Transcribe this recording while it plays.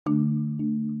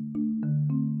In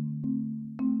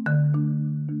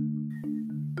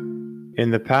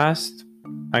the past,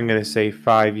 I'm going to say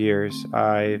 5 years,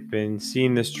 I've been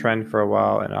seeing this trend for a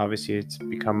while, and obviously it's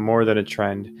become more than a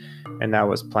trend, and that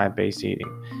was plant-based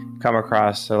eating. Come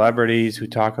across celebrities who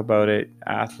talk about it,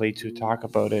 athletes who talk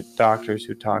about it, doctors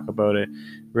who talk about it,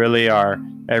 really our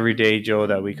everyday Joe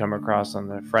that we come across on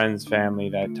the friends, family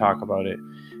that talk about it.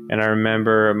 And I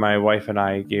remember my wife and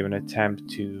I gave an attempt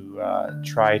to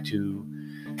try to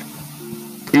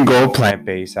go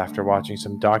plant-based after watching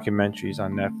some documentaries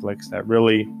on Netflix that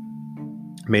really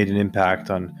made an impact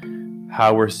on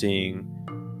how we're seeing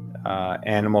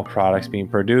animal products being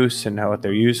produced and what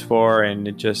they're used for, and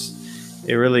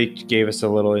it really gave us a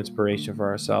little inspiration for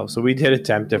ourselves. So we did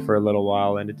attempt it for a little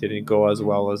while, and it didn't go as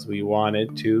well as we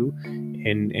wanted to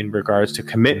in regards to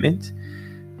commitment,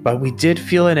 but we did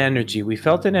feel an energy. We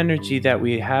felt an energy that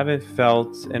we haven't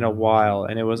felt in a while,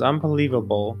 and it was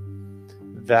unbelievable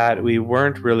that we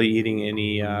weren't really eating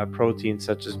any proteins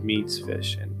such as meats,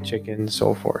 fish, and chicken, and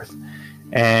so forth.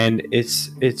 And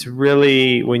it's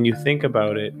really, when you think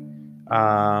about it,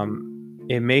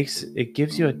 it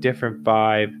gives you a different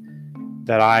vibe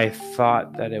that I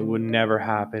thought that it would never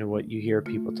happen. What you hear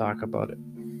people talk about it.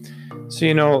 So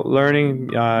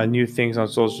learning new things on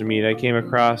social media, I came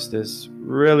across this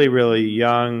really, really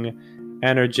young,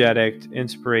 energetic,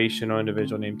 inspirational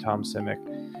individual named Tom Simak.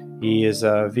 He is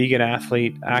a vegan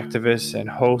athlete, activist, and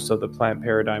host of the Plant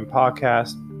Paradigm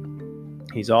podcast.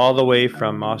 He's all the way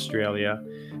from Australia,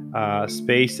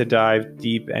 space to dive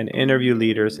deep and interview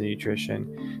leaders in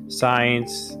nutrition,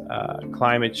 science,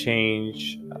 climate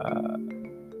change,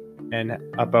 and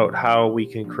about how we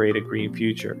can create a green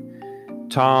future.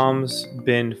 Tom's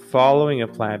been following a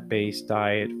plant-based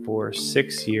diet for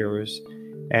 6 years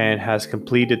and has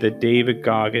completed the David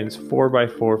Goggins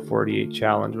 4x4 48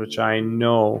 challenge, which I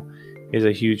know is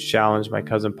a huge challenge. My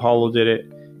cousin Paulo did it.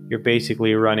 You're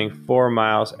basically running 4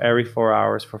 miles every 4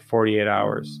 hours for 48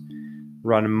 hours,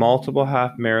 run multiple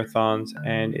half marathons,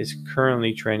 and is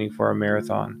currently training for a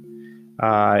marathon.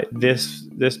 This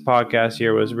podcast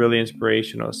here was really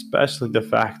inspirational, especially the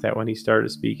fact that when he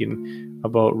started speaking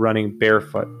about running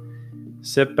barefoot.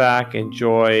 Sit back,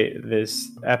 enjoy this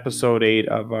episode 8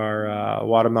 of our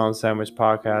Watermelon Sandwich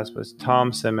podcast with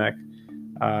Tom Simak.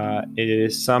 It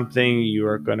is something you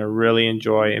are going to really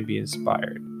enjoy and be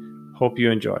inspired. Hope you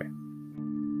enjoy.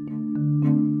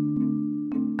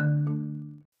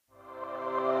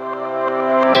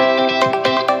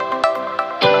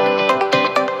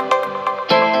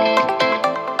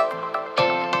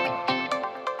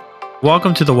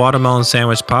 Welcome to the Watermelon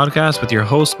Sandwich podcast with your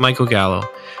host, Michael Gallo,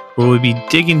 where we'll be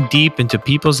digging deep into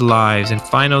people's lives and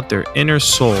find out their inner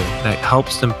soul that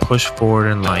helps them push forward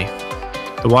in life.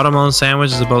 The Watermelon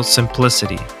Sandwich is about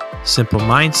simplicity, simple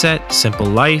mindset, simple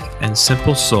life, and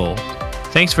simple soul.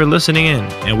 Thanks for listening in,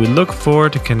 and we look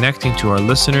forward to connecting to our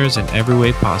listeners in every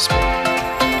way possible.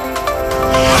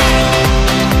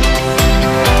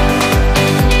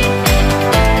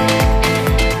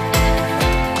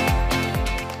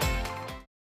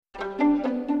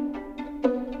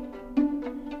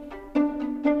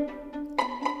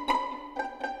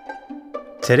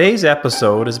 Today's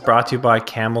episode is brought to you by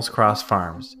Camel's Cross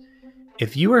Farms.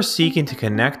 If you are seeking to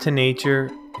connect to nature,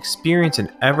 experience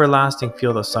an everlasting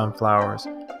field of sunflowers,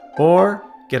 or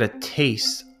get a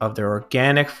taste of their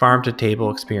organic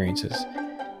farm-to-table experiences,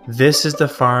 this is the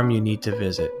farm you need to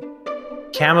visit.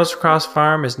 Camel's Cross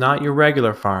Farm is not your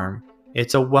regular farm,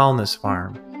 it's a wellness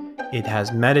farm. It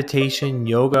has meditation,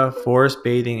 yoga, forest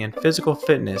bathing, and physical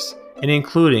fitness, and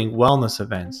including wellness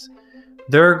events.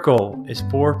 Their goal is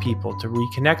for people to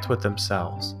reconnect with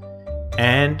themselves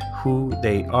and who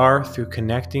they are through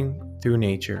connecting through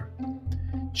nature.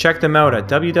 Check them out at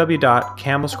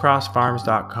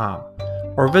www.camelscrossfarms.com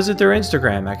or visit their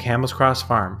Instagram at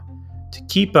camelscrossfarm to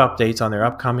keep updates on their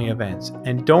upcoming events.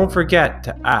 And don't forget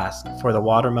to ask for the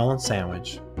watermelon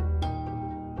sandwich.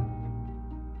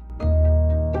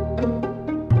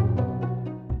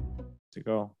 To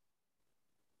go.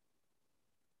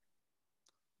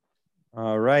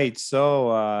 All right,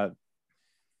 so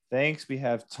thanks. We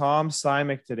have Tom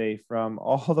Simak today from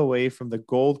all the way from the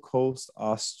Gold Coast,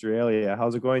 Australia.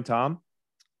 How's it going, Tom?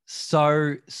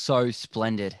 So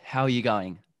splendid. How are you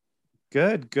going?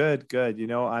 Good.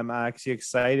 I'm actually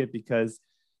excited because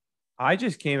I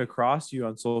just came across you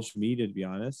on social media, to be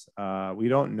honest. We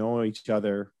don't know each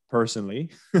other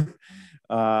personally.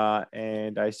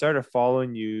 And I started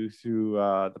following you through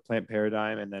the Plant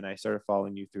Paradigm, and then I started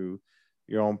following you through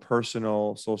your own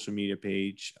personal social media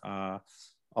page. A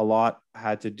lot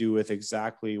had to do with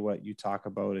exactly what you talk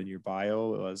about in your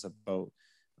bio. It was about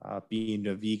being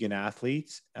a vegan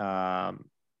athlete, and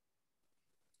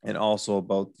also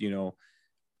about you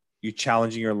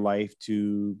challenging your life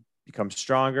to become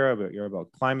stronger. But you're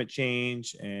about climate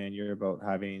change, and you're about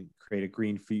having create a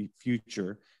green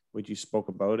future, which you spoke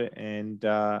about it. And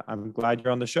I'm glad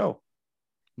you're on the show.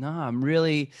 No, I'm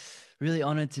really, really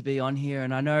honored to be on here.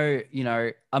 And I know,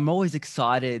 I'm always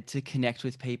excited to connect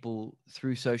with people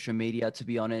through social media, to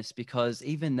be honest, because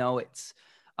even though it's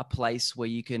a place where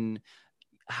you can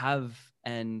have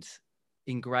and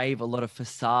engrave a lot of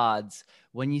facades,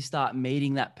 when you start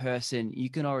meeting that person, you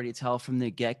can already tell from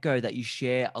the get-go that you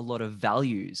share a lot of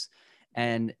values.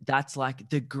 And that's like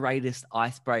the greatest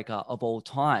icebreaker of all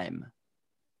time.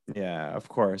 Yeah, of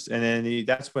course. And then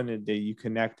that's when you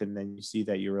connect, and then you see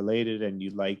that you're related, and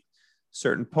you like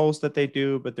certain posts that they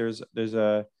do. But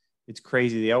it's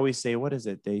crazy. They always say, what is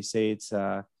it? They say it's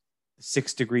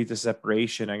 6 degrees of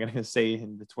separation. I'm gonna say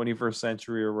in the 21st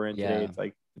century, or we're in today, Yeah.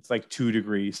 it's like 2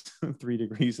 degrees, 3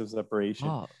 degrees of separation.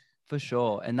 Oh, for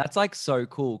sure. And that's like so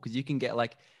cool because you can get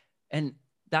like, and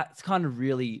that's kind of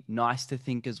really nice to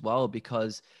think as well,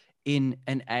 because in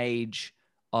an age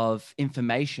of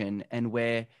information and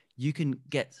where you can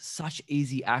get such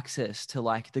easy access to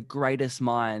like the greatest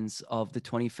minds of the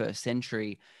 21st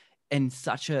century in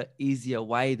such a easier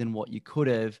way than what you could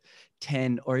have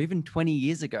 10 or even 20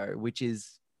 years ago, which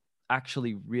is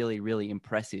actually really, really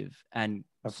impressive and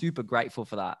Of super grateful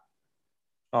for that.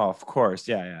 Oh, of course.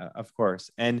 Yeah, yeah, of course.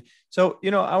 And so,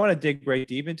 I want to dig right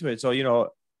deep into it. So,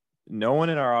 no one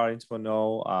in our audience will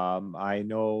know. I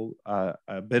know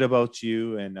a bit about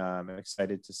you, and I'm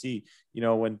excited to see.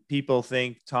 When people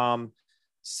think Tom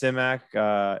Simak,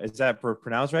 is that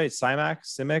pronounced right?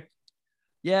 Simak?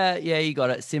 Yeah, yeah, you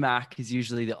got it. Simak is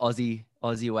usually the Aussie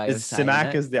way Is of saying Simak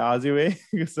it. is the Aussie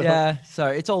way? so, Yeah, so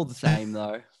it's all the same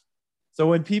though. so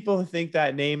when people think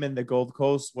that name in the Gold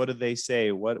Coast, what do they say?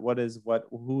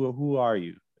 Who are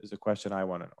you? Is a question I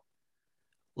want to know.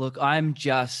 Look, I'm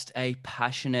just a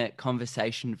passionate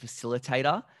conversation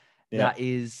facilitator. Yeah. That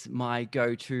is my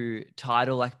go-to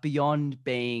title, like beyond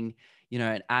being,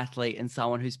 an athlete and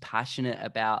someone who's passionate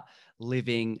about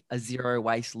living a zero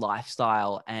waste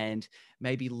lifestyle and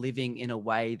maybe living in a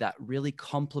way that really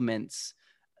complements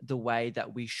the way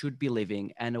that we should be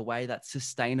living and a way that's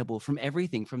sustainable from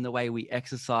everything, from the way we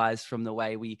exercise, from the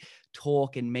way we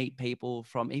talk and meet people,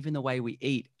 from even the way we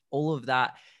eat. All of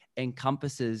that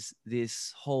encompasses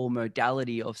this whole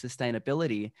modality of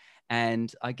sustainability. And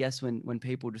I guess when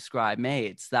people describe me,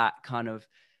 it's that kind of,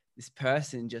 this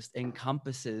person just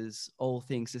encompasses all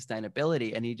things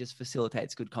sustainability, and he just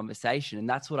facilitates good conversation. And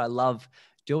that's what I love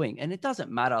doing. And it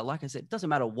doesn't matter, like I said, it doesn't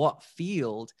matter what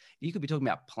field. You could be talking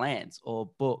about plants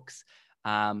or books,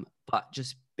 but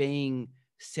just being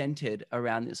centered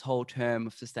around this whole term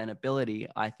of sustainability,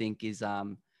 I think is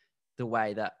the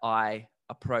way that I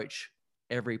approach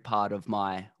every part of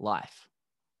my life.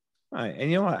 Right. And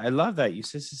you know what? I love that you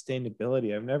said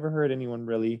sustainability. I've never heard anyone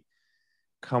really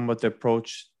come with the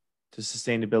approach to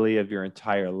sustainability of your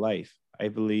entire life. I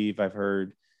believe I've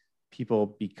heard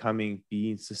people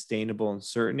being sustainable in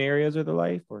certain areas of their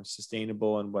life, or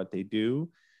sustainable in what they do.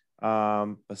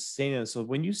 But sustainable. So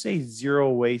when you say zero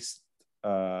waste,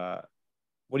 what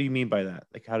do you mean by that?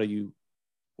 Like, what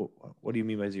do you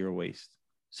mean by zero waste?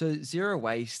 So, zero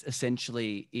waste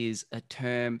essentially is a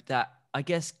term that I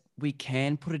guess we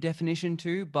can put a definition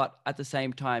to, but at the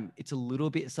same time, it's a little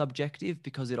bit subjective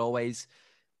because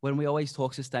when we always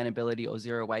talk sustainability or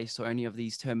zero waste or any of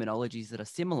these terminologies that are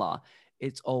similar,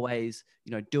 it's always,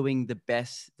 doing the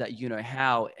best that you know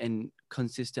how and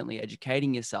consistently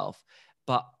educating yourself.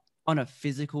 But on a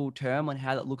physical term, on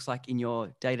how that looks like in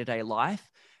your day to day life,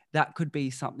 that could be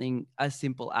something as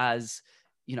simple as,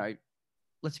 you know,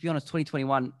 let's be honest,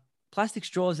 2021, plastic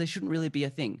straws, they shouldn't really be a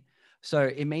thing. So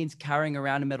it means carrying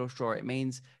around a metal straw. It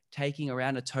means taking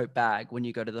around a tote bag when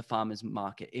you go to the farmer's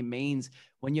market. It means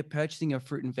when you're purchasing your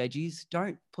fruit and veggies,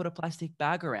 don't put a plastic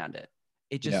bag around it.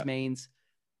 It just Yeah. means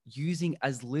using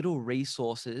as little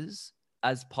resources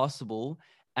as possible.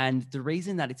 And the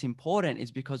reason that it's important is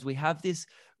because we have this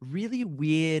really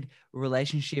weird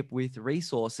relationship with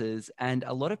resources, and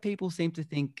a lot of people seem to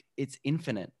think it's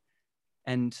infinite.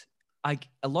 And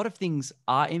a lot of things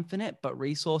are infinite, but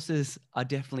resources are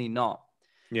definitely not.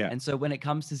 Yeah. And so when it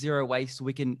comes to zero waste,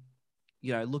 we can,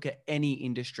 look at any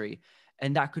industry.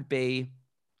 And that could be,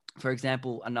 for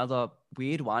example, another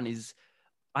weird one is,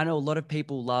 I know a lot of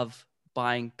people love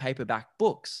buying paperback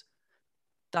books.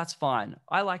 That's fine.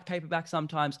 I like paperback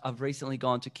sometimes. I've recently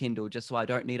gone to Kindle just so I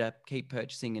don't need to keep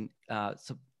purchasing and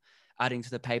adding to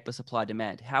the paper supply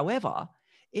demand. However,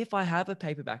 if I have a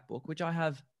paperback book, which I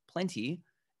have plenty,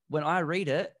 when I read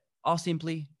it, I'll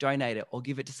simply donate it or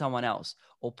give it to someone else,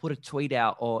 or put a tweet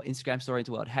out or Instagram story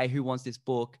into the world. Hey, who wants this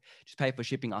book? Just pay for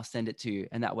shipping. I'll send it to you.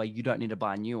 And that way you don't need to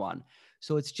buy a new one.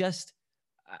 So it's just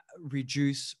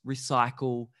reduce,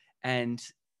 recycle. And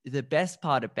the best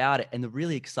part about it, and the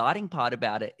really exciting part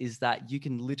about it, is that you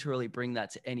can literally bring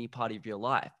that to any part of your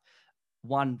life.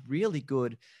 One really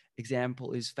good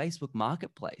example is Facebook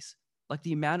Marketplace. Like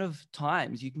the amount of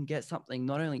times you can get something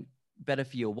not only better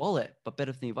for your wallet, but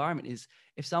better for the environment is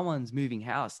if someone's moving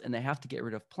house and they have to get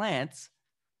rid of plants,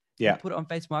 they Yeah. put it on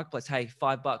Facebook Marketplace. Hey,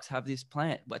 $5, have this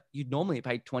plant. But you'd normally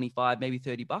pay 25, maybe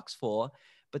 $30 for,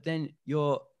 but then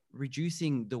you're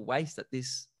reducing the waste that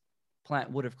this plant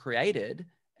would have created.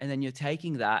 And then you're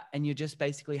taking that and you're just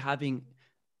basically having,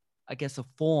 I guess, a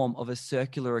form of a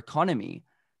circular economy.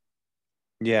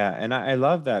 Yeah, and I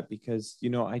love that because,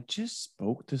 I just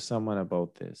spoke to someone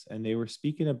about this and they were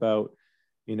speaking about,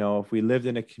 if we lived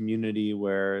in a community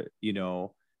where,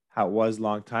 how it was a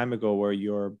long time ago where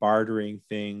you're bartering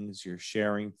things, you're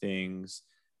sharing things,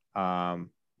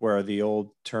 where the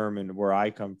old term and where I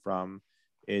come from,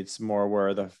 it's more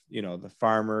where the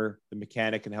farmer, the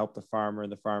mechanic can help the farmer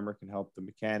and the farmer can help the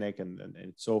mechanic.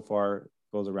 And so far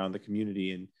goes around the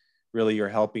community and really you're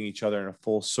helping each other in a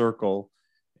full circle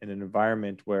in an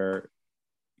environment where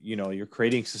you're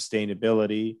creating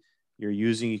sustainability, you're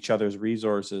using each other's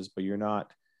resources, but you're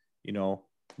not,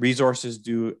 resources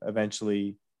do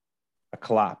eventually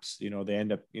collapse. They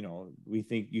end up, we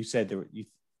think you said there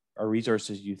our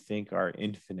resources you think are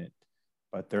infinite,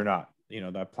 but they're not.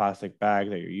 That plastic bag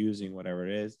that you're using, whatever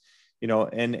it is,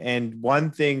 and one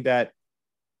thing that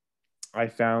I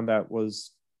found that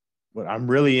was what I'm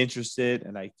really interested,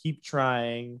 and I keep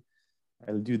trying.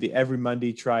 I do the every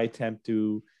Monday try attempt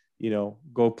to,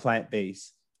 go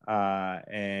plant-based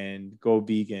and go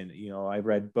vegan. I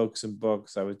read books and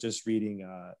books. I was just reading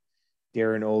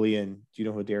Darren Olean. Do you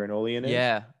know who Darren Olean is?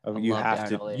 Yeah, I love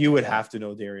Darren You Elliott. would Yeah, have to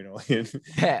know Darren Olean.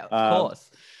 yeah, of um,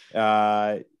 course.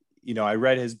 I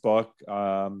read his book.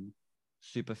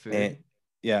 Superfood. And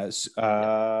yeah,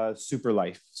 Yeah, Super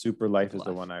Life. Super Life super is the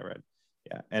life. one I read.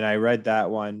 Yeah, and I read that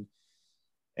one,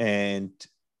 and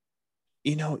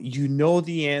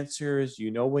the answers,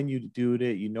 when you do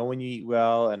it, when you eat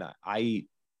well. And I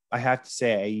have to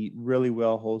say I eat really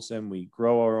well, wholesome. We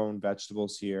grow our own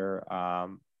vegetables here,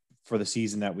 for the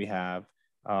season that we have,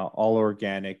 all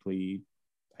organically,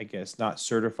 I guess not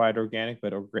certified organic,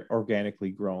 but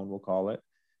organically grown, we'll call it.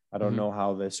 I don't Mhm. know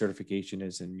how the certification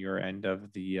is in your end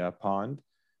of the pond,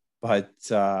 but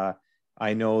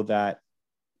I know that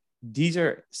these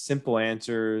are simple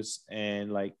answers.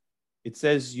 And like it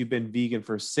says you've been vegan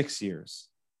for 6 years,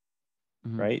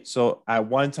 Mhm. right? So at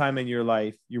one time in your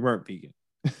life you weren't vegan.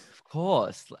 Of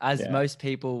course, as Yeah, most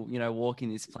people, walking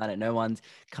this planet, no one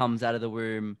comes out of the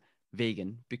womb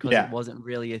vegan because it yeah. wasn't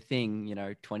really a thing,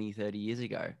 20, 30 years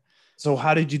ago. So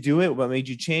how did you do it? What made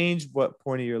you change? What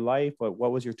point of your life?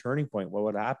 What was your turning point? What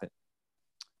would happen?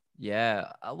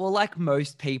 Yeah. Well, like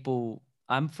most people,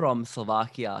 I'm from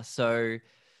Slovakia. So,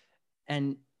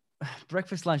 and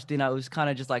breakfast, lunch, dinner, it was kind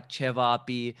of just like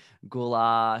cevapi,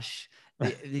 goulash,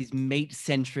 these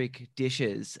meat-centric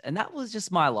dishes. And that was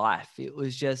just my life. It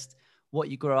was just what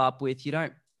you grow up with. You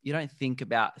don't think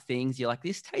about things. You're like,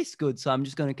 this tastes good, so I'm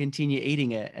just going to continue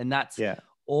eating it. And that's Yeah.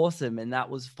 awesome. And that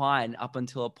was fine up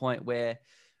until a point where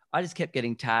I just kept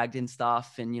getting tagged and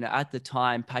stuff. And, at the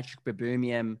time, Patrick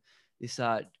Baboumian, this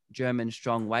German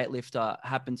strong weightlifter,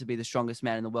 happened to be the strongest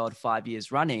man in the world 5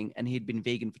 years running, and he'd been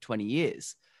vegan for 20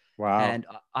 years. Wow. And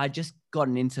I just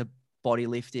gotten into body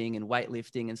lifting and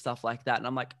weightlifting and stuff like that. And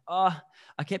I'm like, oh,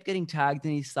 I kept getting tagged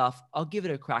in his stuff. I'll give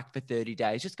it a crack for 30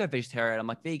 days. Just go vegetarian. I'm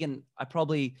like, vegan, I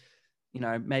probably,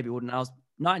 maybe wouldn't. I was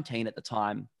 19 at the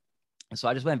time. So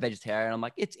I just went vegetarian. I'm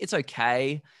like, it's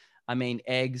okay. I mean,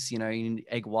 eggs, you need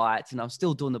egg whites, and I'm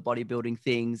still doing the bodybuilding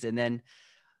things. And then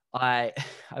I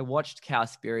I watched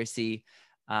Cowspiracy,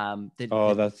 Oh,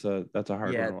 the that's a hard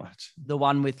one yeah, to watch. the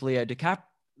one with Leo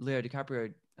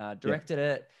DiCaprio Yeah. directed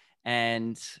it.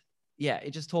 And yeah,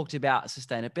 it just talked about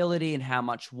sustainability and how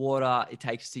much water it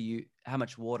takes to you, how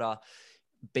much water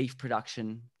beef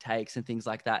production takes and things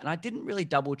like that. And I didn't really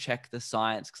double check the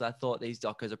science because I thought these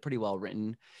docos are pretty well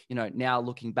written. Now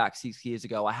looking back 6 years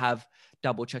ago, I have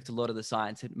double checked a lot of the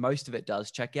science, and most of it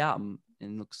does check out.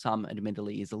 And look, some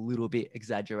admittedly is a little bit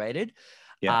exaggerated.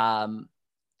 Yeah. Um,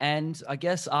 and I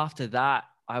guess after that,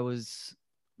 I was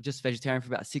just vegetarian for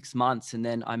about 6 months. And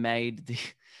then I made the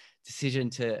decision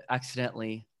to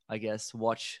accidentally, I guess,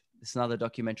 watch this another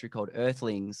documentary called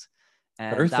Earthlings.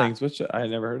 And that, Earthlings, which I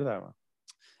never heard of that one.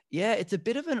 yeah, it's a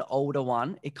bit of an older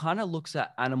one. It kind of looks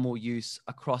at animal use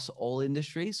across all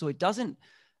industries. So it doesn't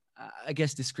I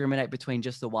guess, discriminate between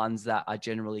just the ones that are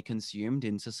generally consumed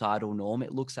in societal norm.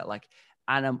 It looks at like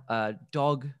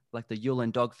dog, like the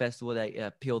Yulin Dog Festival. They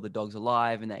peel the dogs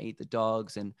alive and they eat the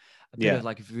dogs, and a bit Yeah. of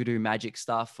like voodoo magic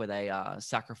stuff where they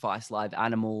sacrifice live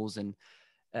animals, and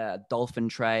dolphin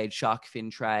trade, shark fin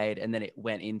trade, and then it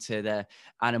went into the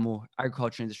animal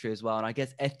agriculture industry as well. And I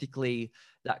guess ethically,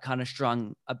 that kind of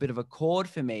strung a bit of a chord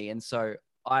for me. And so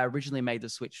I originally made the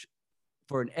switch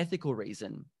for an ethical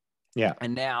reason. Yeah.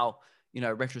 And now,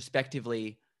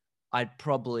 retrospectively, I'm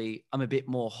a bit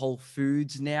more whole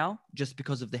foods now, just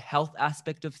because of the health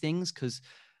aspect of things. Because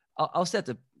I'll set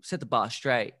the bar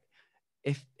straight.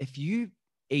 If you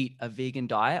eat a vegan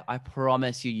diet, I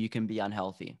promise you can be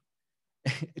unhealthy.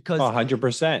 Oh, Because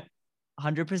 100%.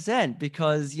 100%,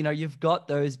 because you've got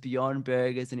those Beyond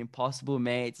Burgers and Impossible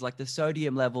Meats, like the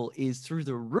sodium level is through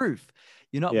the roof.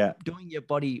 You're not Yeah. doing your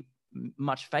body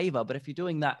much favor, but if you're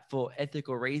doing that for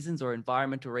ethical reasons or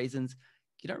environmental reasons,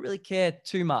 you don't really care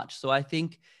too much. So I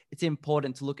think it's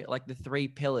important to look at like the three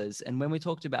pillars. And when we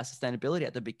talked about sustainability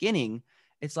at the beginning,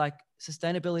 it's like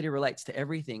sustainability relates to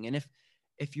everything. And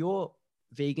if you're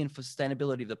vegan for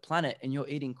sustainability of the planet and you're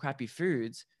eating crappy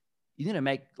foods, you're going to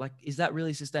make, like, is that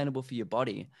really sustainable for your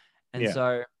body? And Yeah.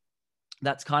 so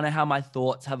that's kind of how my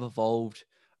thoughts have evolved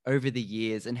over the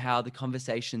years, and how the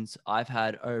conversations I've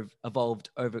had evolved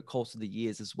over the course of the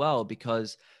years as well,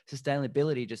 because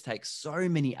sustainability just takes so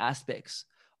many aspects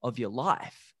of your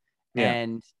life. Yeah.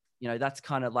 And, that's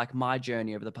kind of like my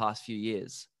journey over the past few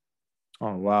years.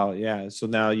 Oh, wow. Yeah. So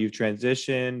now you've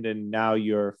transitioned and now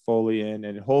you're fully in,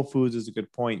 and Whole Foods is a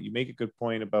good point. You make a good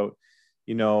point about,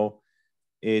 you know,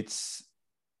 it's,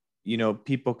 you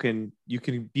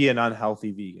can be an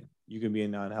unhealthy vegan. You can be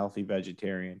an unhealthy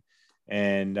vegetarian.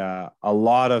 And a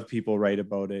lot of people write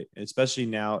about it, especially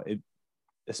now,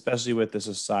 especially with the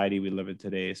society we live in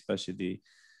today, especially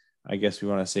I guess we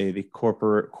want to say the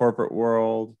corporate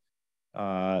world.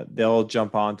 They'll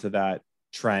jump onto that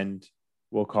trend,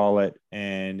 we'll call it.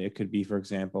 And it could be, for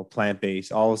example,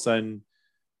 plant-based. All of a sudden,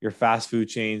 your fast food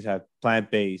chains have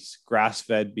plant-based,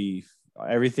 grass-fed beef,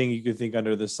 everything you could think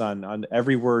under the sun. On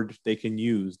every word they can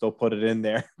use, they'll put it in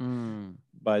there. Mm.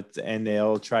 And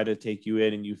they'll try to take you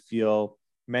in, and you feel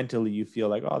mentally, you feel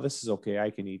like, oh, this is okay, I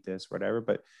can eat this, whatever.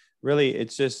 But really,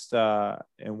 it's just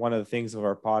and one of the things of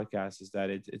our podcast is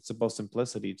that it's about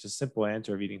simplicity. It's a simple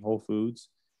answer of eating whole foods,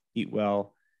 eat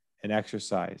well, and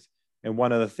exercise. And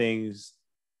one of the things,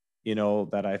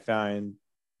 that I find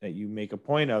that you make a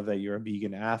point of, that you're a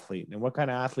vegan athlete. And what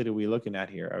kind of athlete are we looking at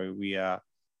here? Are we, I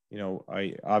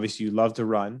obviously you love to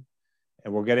run,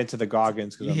 and we'll get into the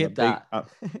Goggins because You hit that.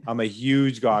 I'm a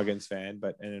huge Goggins fan.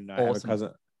 And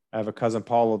Awesome. I have a cousin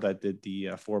Paulo that did the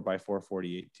 4x4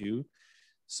 48 too.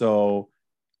 So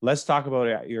let's talk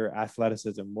about your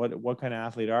athleticism. What kind of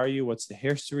athlete are you? What's the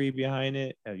history behind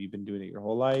it? Have you been doing it your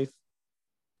whole life?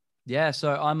 Yeah,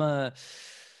 so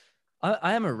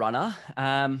I am a runner.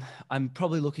 I'm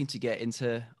probably looking to get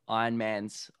into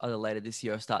Ironmans either later this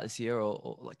year or start this year,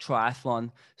 or like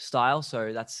triathlon style.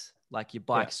 So that's like your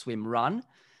Yeah. bike, swim, run.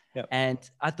 Yeah. And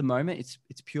at the moment,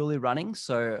 it's purely running.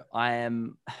 So I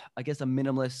am, I guess, a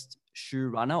minimalist shoe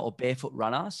runner or barefoot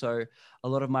runner. So a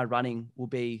lot of my running will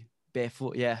be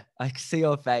barefoot. Yeah, I see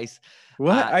your face.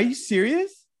 What? Are you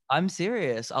serious? I'm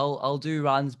serious. I'll do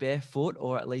runs barefoot,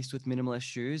 or at least with minimalist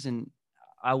shoes, and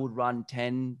I would run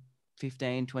 10,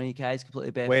 15, 20 Ks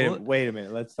completely barefoot. Wait a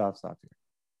minute. Let's stop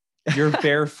here. You're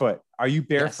barefoot. Are you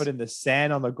barefoot Yes. in the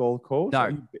sand on the Gold Coast?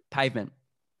 No, pavement.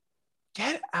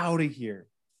 Get out of here.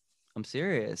 I'm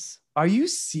serious. Are you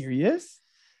serious?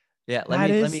 Yeah, let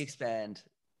me expand.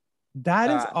 That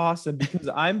All is right. awesome, because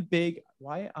I'm big.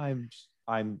 Why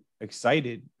I'm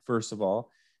excited, first of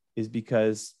all, is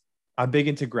because I'm big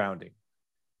into grounding.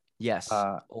 Yes.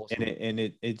 Awesome.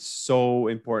 It's so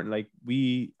important. Like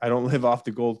I don't live off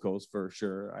the Gold Coast for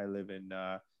sure. I live in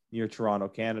near Toronto,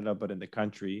 Canada, but in the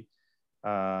country,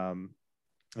 in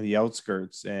the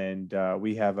outskirts, and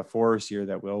we have a forest here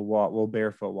that we'll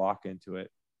barefoot walk into it.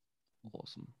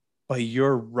 Awesome. But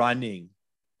you're running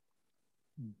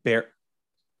bare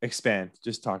expand.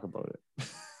 Just talk about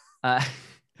it.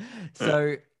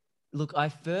 So, look, I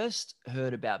first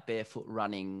heard about barefoot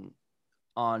running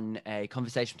on a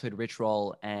conversation between Rich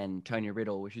Roll and Tony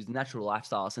Riddle, which is Natural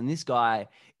Lifestyles. And this guy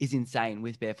is insane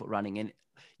with barefoot running. And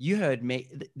you heard me,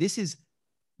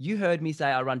 you heard me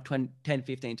say I run 10,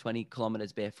 15, 20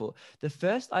 kilometers barefoot. The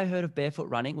first I heard of barefoot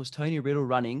running was Tony Riddle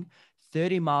running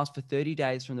 30 miles for 30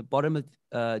 days from the bottom of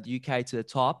the UK to the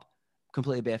top,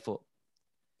 completely barefoot.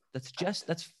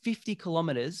 That's 50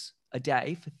 kilometers a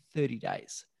day for 30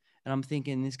 days. And I'm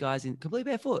thinking this guy's in completely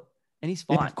barefoot and he's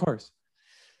fine. Yeah, of course.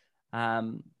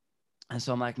 And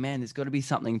so I'm like, man, there's got to be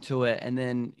something to it. And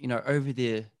then, over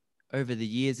the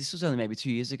years, this was only maybe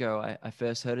 2 years ago, I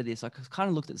first heard of this. I kind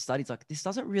of looked at the studies, like, this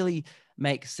doesn't really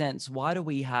make sense. Why do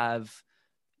we have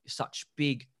such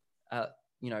big,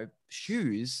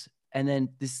 shoes, and then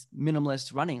this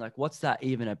minimalist running? Like, what's that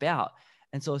even about?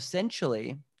 And so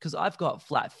essentially, because I've got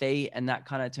flat feet and that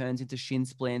kind of turns into shin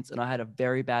splints, and I had a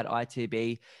very bad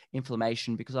ITB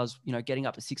inflammation because I was, getting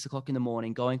up at 6 o'clock in the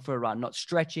morning, going for a run, not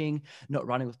stretching, not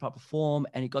running with proper form.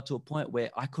 And it got to a point where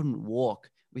I couldn't walk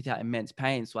without immense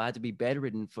pain. So I had to be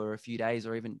bedridden for a few days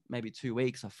or even maybe 2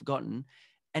 weeks. I've forgotten.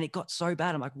 And it got so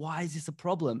bad. I'm like, why is this a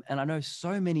problem? And I know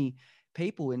so many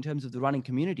people in terms of the running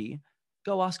community.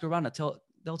 Go ask a runner,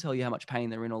 they'll tell you how much pain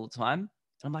they're in all the time. And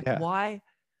I'm like, Yeah.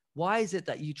 why is it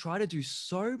that you try to do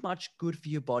so much good for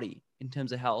your body in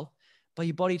terms of health, but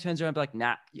your body turns around and be like,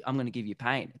 nah, I'm going to give you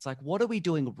pain? It's like, what are we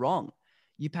doing wrong?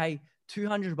 You pay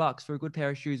 $200 for a good pair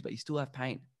of shoes, but you still have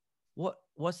pain.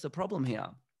 What's the problem here?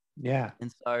 Yeah.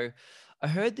 And so I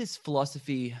heard this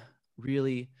philosophy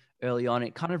really early on.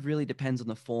 It kind of really depends on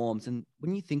the forms. And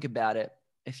when you think about it,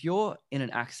 if you're in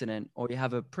an accident or you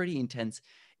have a pretty intense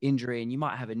injury and you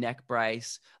might have a neck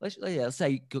brace, let's say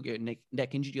you got your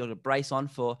neck injury, you got a brace on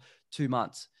for 2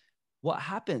 months. What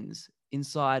happens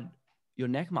inside your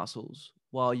neck muscles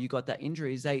while you got that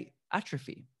injury is they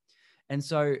atrophy. And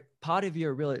so part of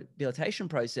your rehabilitation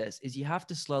process is you have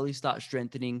to slowly start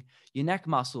strengthening your neck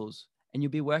muscles. And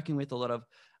you'll be working with a lot of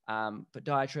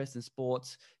podiatrists and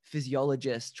sports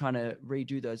physiologists trying to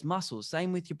redo those muscles.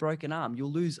 Same with your broken arm.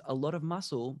 You'll lose a lot of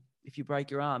muscle if you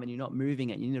break your arm and you're not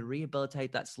moving it. You need to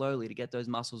rehabilitate that slowly to get those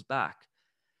muscles back.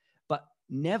 But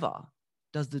never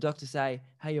does the doctor say,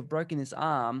 hey, you've broken this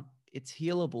arm, it's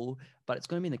healable, but it's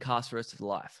going to be in the cast for the rest of the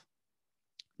life.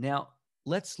 Now,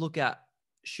 let's look at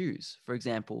shoes, for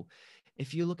example.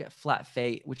 If you look at flat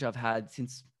feet, which I've had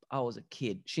since I was a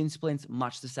kid, shin splints,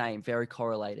 much the same, very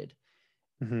correlated.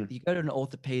 Mm-hmm. You go to an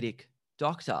orthopedic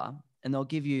doctor and they'll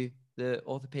give you the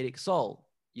orthopedic sole.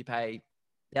 You pay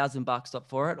 $1,000 up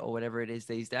for it or whatever it is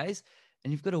these days.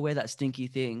 And you've got to wear that stinky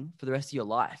thing for the rest of your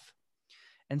life.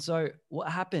 And so what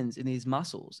happens in these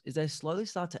muscles is they slowly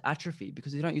start to atrophy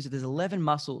because you don't use it. There's 11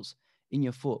 muscles in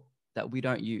your foot that we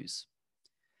don't use.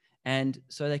 And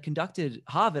so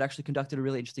Harvard actually conducted a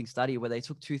really interesting study where they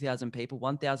took 2,000 people,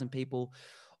 1,000 people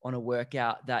on a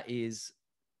workout that is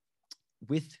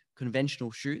with conventional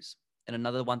shoes and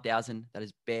another 1,000 that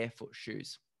is barefoot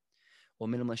shoes or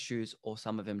minimalist shoes, or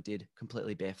some of them did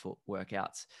completely barefoot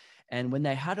workouts. And when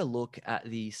they had a look at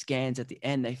the scans at the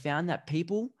end, they found that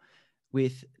people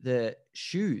with the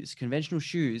shoes, conventional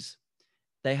shoes,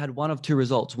 they had one of two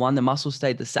results. One, the muscles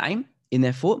stayed the same in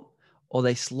their foot, or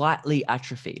they slightly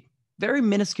atrophied. Very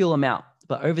minuscule amount,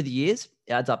 but over the years,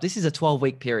 it adds up. This is a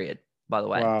 12-week period, by the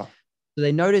way. Wow. So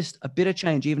they noticed a bit of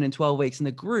change even in 12 weeks. In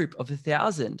the group of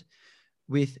 1,000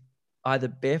 with either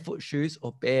barefoot shoes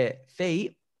or bare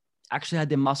feet actually had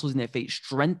their muscles in their feet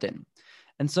strengthen.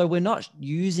 And so we're not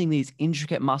using these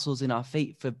intricate muscles in our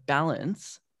feet for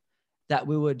balance that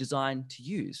we were designed to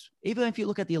use. Even if you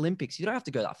look at the Olympics, you don't have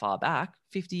to go that far back,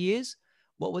 50 years.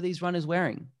 What were these runners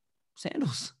wearing?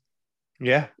 Sandals.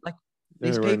 Yeah. Like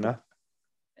these They're wearing people. that.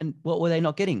 And what were they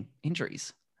not getting?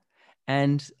 Injuries.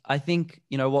 And I think,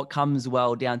 what comes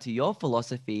well down to your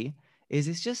philosophy is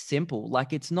it's just simple.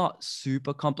 Like, it's not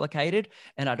super complicated.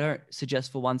 And I don't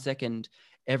suggest for 1 second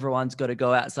everyone's got to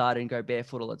go outside and go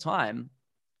barefoot all the time.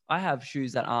 I have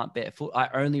shoes that aren't barefoot. I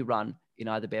only run in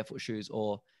either barefoot shoes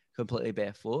or completely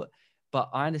barefoot. But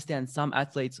I understand some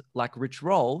athletes like Rich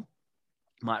Roll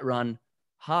might run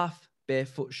half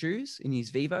barefoot shoes in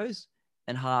his Vivos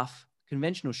and half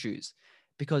conventional shoes,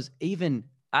 because even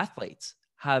athletes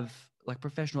have, like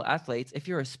professional athletes, if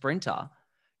you're a sprinter,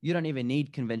 you don't even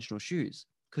need conventional shoes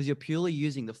because you're purely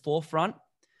using the forefront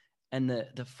and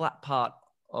the flat part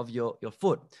of your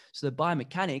foot. So the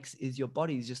biomechanics is your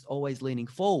body is just always leaning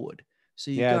forward.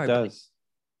 So you Yeah, it go, but does.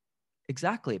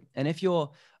 exactly. And if you're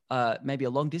maybe a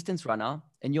long distance runner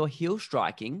and you're heel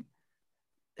striking,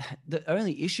 the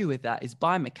only issue with that is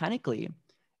biomechanically,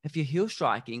 if you're heel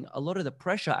striking, a lot of the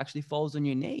pressure actually falls on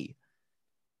your knee.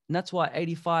 And that's why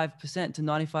 85% to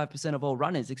 95% of all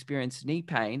runners experience knee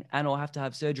pain and or have to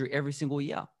have surgery every single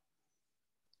year.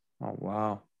 Oh,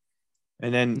 wow.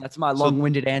 And And then, that's my so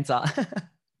long-winded answer.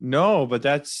 no, but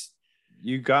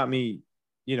you got me.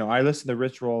 I listen to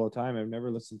Rich Roll all the time. I've never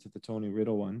listened to the Tony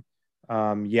Riddle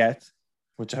one yet,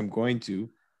 which I'm going to.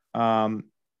 And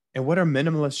what are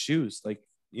minimalist shoes? Like,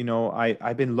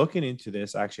 I've been looking into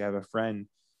this. Actually, I have a friend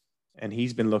and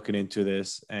he's been looking into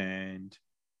this, and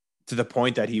to the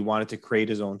point that he wanted to create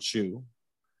his own shoe.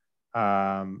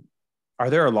 Are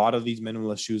there a lot of these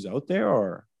minimalist shoes out there,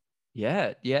 or?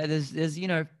 Yeah, yeah.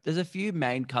 There's a few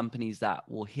main companies that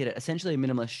will hit it. Essentially, a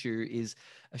minimalist shoe is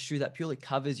a shoe that purely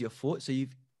covers your foot. So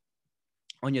you've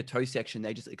on your toe section,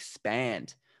 they just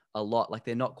expand a lot. Like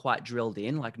they're not quite drilled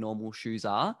in like normal shoes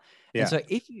are. And Yeah, so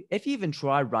if you even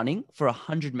try running for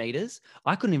 100 meters,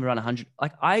 I couldn't even run 100.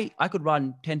 Like I could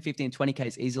run 10, 15, 20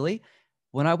 Ks easily.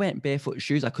 When I went barefoot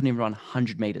shoes, I couldn't even run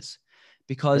 100 meters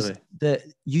because really.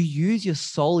 you use your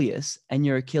soleus and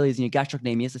your Achilles and your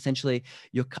gastrocnemius, essentially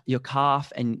your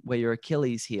calf and where your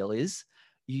Achilles heel is.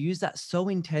 You use that so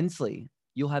intensely,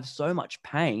 you'll have so much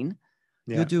pain.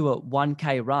 You'll Yeah. do a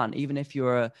 1K run, even if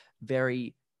you're a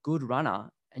very good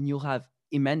runner, and you'll have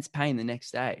immense pain the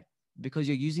next day because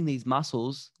you're using these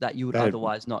muscles that you would That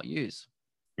otherwise not use.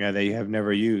 yeah, that you have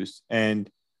never used. And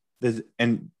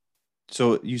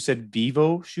so you said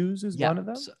Vivo shoes is Yeah. one of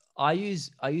them? So I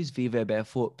use Vivo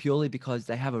Barefoot purely because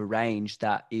they have a range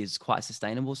that is quite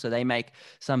sustainable. So they make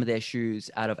some of their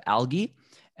shoes out of algae,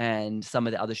 and some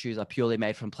of the other shoes are purely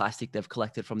made from plastic they've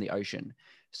collected from the ocean.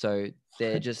 So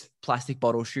they're just What? plastic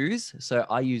bottle shoes. So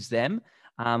I use them.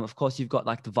 Of course, you've got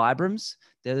like the Vibrams.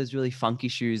 They're those really funky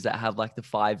shoes that have like the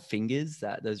 5 fingers.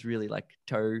 That those really like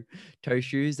toe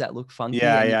shoes that look funky.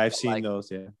 Yeah, And you've yeah, I've got seen like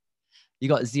those. Yeah. you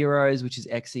got Zeros, which is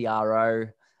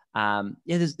XERO.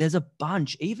 Yeah, there's a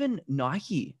bunch. Even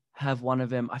Nike have one of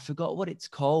them. I forgot what it's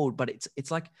called, but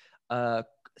it's like a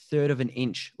third of an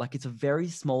inch. Like it's a very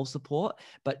small support,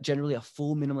 but generally a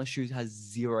full minimalist shoe has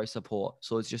zero support.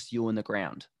 So it's just you in the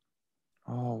ground.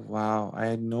 Oh wow, I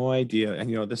had no idea. And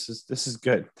this is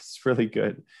good. This is really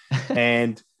good.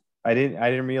 And I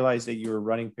didn't realize that you were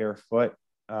running barefoot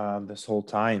this whole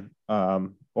time,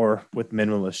 or with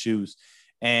minimalist shoes.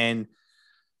 And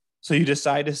so you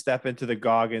decide to step into the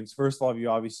Goggins. First of all, you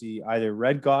obviously either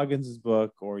read Goggins'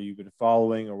 book or you've been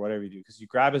following or whatever you do. Because you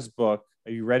grab his book.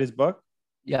 Have you read his book?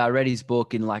 Yeah, I read his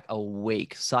book in like a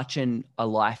week. Such a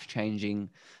life changing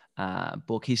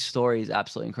book. His story is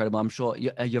absolutely incredible. I'm sure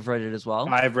you've read it as well.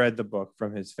 I've read the book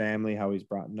from his family, how he's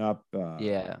brought up,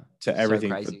 Yeah, to so everything.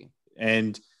 For, crazy.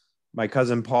 and my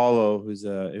cousin Paulo, who's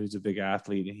a big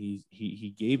athlete, and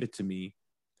he gave it to me.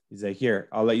 He's like, "Here,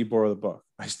 I'll let you borrow the book."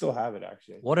 I still have it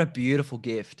actually. What a beautiful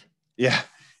gift. Yeah,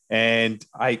 and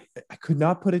I could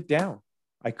not put it down.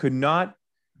 I could not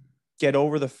get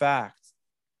over the fact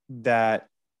that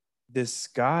this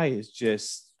guy is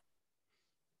just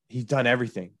he's done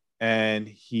everything and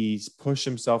he's pushed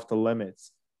himself to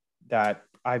limits that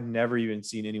I've never even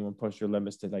seen anyone push their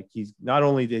limits to. Like, he's not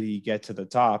only did he get to the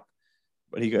top,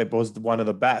 but he was one of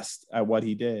the best at what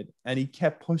he did, and he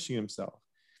kept pushing himself.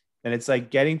 And it's like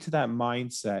getting to that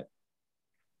mindset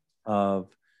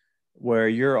of where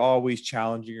you're always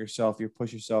challenging yourself, you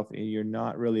push yourself, and you're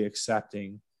not really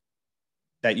accepting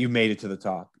that you made it to the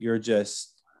top. You're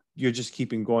just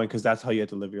keeping going because that's how you have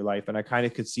to live your life. And I kind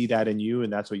of could see that in you,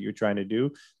 and that's what you're trying to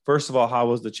do. First of all, how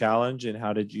was the challenge and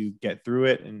how did you get through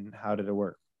it and how did it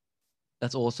work?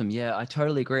 That's awesome. Yeah, I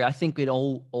totally agree. I think in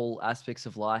all aspects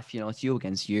of life, it's you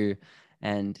against you,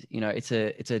 and it's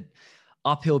a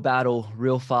uphill battle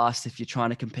real fast if you're trying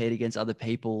to compete against other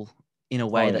people in a Oh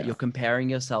way that yeah. you're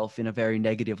comparing yourself in a very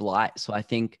negative light. So I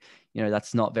think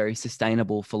that's not very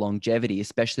sustainable for longevity,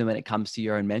 especially when it comes to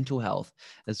your own mental health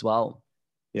as well.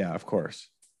 Yeah, of course.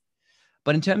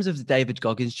 But in terms of the David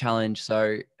Goggins challenge,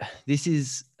 so this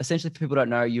is essentially, for people who don't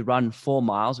know, you run 4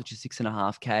 miles, which is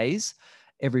 6.5 Ks,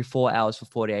 every 4 hours for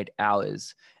 48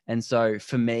 hours. And so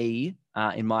for me,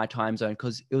 in my time zone,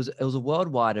 because it was a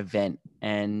worldwide event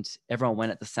and everyone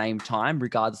went at the same time,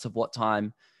 regardless of what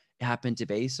time it happened to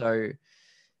be. So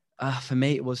for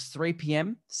me, it was 3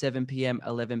 p.m., 7 p.m.,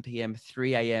 11 p.m.,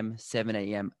 3 a.m., 7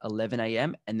 a.m., 11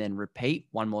 a.m., and then repeat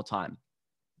one more time.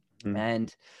 Mhm.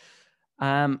 And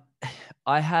um,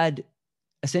 I had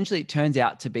essentially, it turns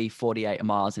out to be 48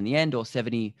 miles in the end, or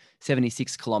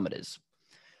 76 kilometers.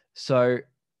 So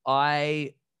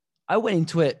I I went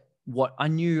into it what I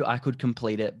knew I could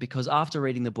complete it, because after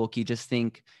reading the book, you just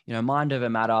think, mind over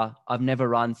matter. I've never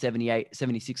run 78,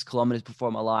 76 kilometers before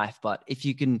in my life, but if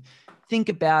you can think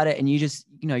about it and you just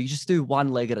do one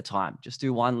leg at a time, just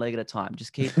do one leg at a time,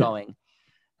 just keep going.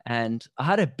 And I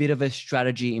had a bit of a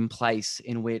strategy in place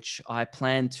in which I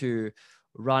planned to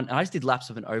run. I just did laps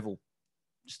of an oval,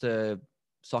 just a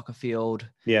soccer field.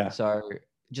 Yeah. So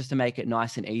just to make it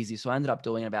nice and easy. So I ended up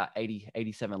doing about 80,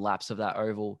 87 laps of that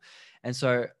oval. And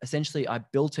so essentially I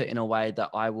built it in a way that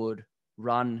I would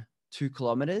run 2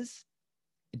 kilometers.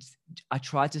 I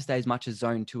tried to stay as much as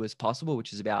zone 2 as possible,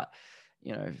 which is about,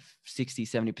 60,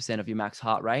 70% of your max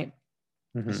heart rate.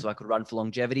 Mhm. So I could run for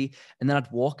longevity. And then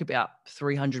I'd walk about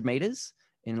 300 meters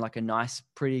in like a nice,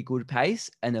 pretty good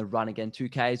pace, and then run again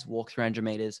 2Ks, walk 300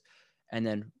 meters, and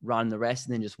then run the rest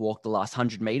and then just walk the last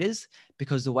 100 meters.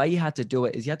 Because the way you had to do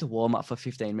it is you had to warm up for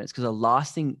 15 minutes, because the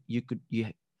last thing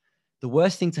the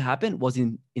worst thing to happen was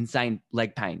insane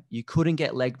leg pain. You couldn't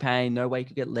get leg pain. No way you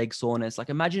could get leg soreness. Like,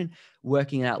 imagine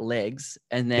working out legs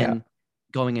and then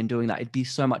going and doing that. It'd be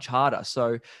so much harder.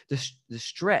 So the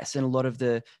stress and a lot of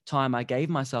the time I gave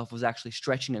myself was actually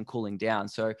stretching and cooling down.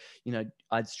 So,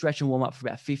 I'd stretch and warm up for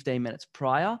about 15 minutes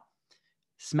prior,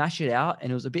 smash it out.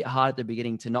 And it was a bit hard at the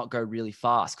beginning to not go really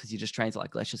fast, because you just train to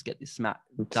like, let's just get this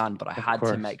done. But I had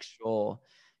to make sure,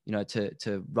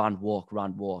 to run,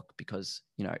 walk, because,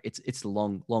 it's the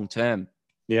long term.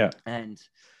 Yeah. And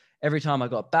every time I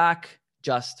got back,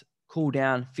 just cool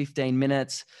down 15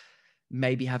 minutes,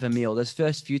 maybe have a meal. Those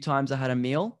first few times I had a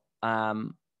meal.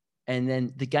 And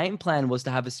then the game plan was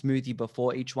to have a smoothie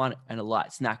before each one and a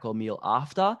light snack or meal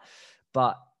after.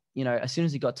 But, as soon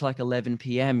as it got to like 11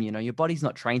 p.m., your body's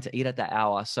not trained to eat at that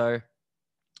hour. So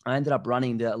I ended up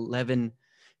running the 11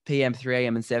 p.m., 3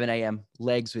 a.m. and 7 a.m.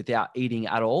 legs without eating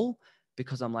at all,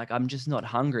 because I'm like, I'm just not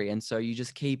hungry. And so you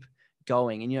just keep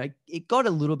going. And, it got a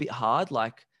little bit hard.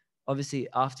 Like, obviously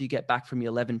after you get back from your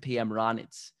 11 p.m. run,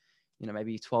 it's,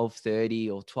 maybe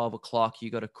 12:30 or 12 o'clock,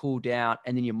 you got to cool down,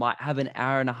 and then you might have an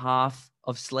hour and a half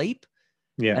of sleep.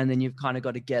 Yeah. And then you've kind of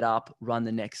got to get up, run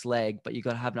the next leg, but you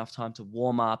got to have enough time to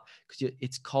warm up, because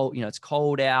it's cold, it's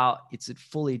cold out, it's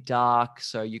fully dark.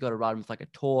 So you got to run with like a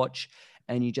torch,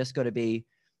 and you just got to be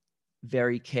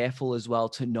very careful as well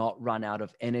to not run out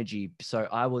of energy. So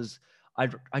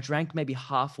I drank maybe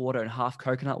half water and half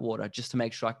coconut water just to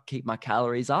make sure I could keep my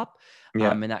calories up.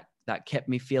 And that kept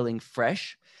me feeling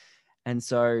fresh. And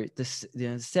so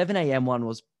the 7 a.m. one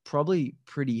was probably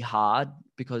pretty hard,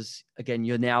 because again,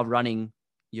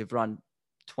 you've run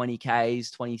 20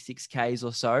 Ks, 26 Ks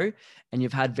or so, and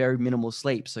you've had very minimal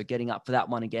sleep. So getting up for that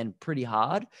one again, pretty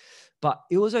hard, but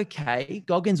it was okay.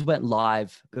 Goggins went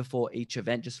live before each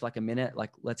event, just for like a minute,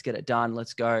 like, let's get it done,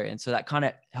 let's go. And so that kind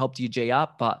of helped you G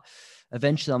up. But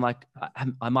eventually I'm like,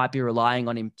 I might be relying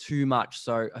on him too much.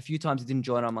 So a few times he didn't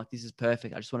join. I'm like, this is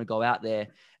perfect. I just want to go out there.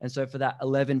 And so for that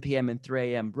 11 p.m. and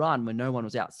 3 a.m. run, when no one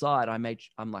was outside, I'm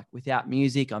like, without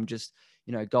music, I'm just,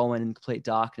 going in complete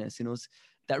darkness. And it was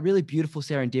that really beautiful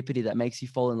serendipity that makes you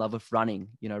fall in love with running,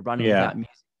 running without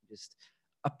music, just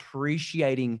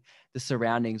appreciating the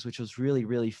surroundings, which was really,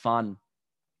 really fun.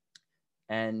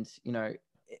 And,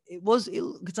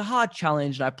 it's a hard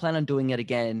challenge, and I plan on doing it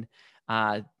again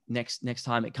next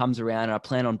time it comes around. And I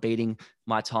plan on beating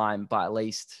my time by at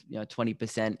least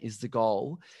 20% is the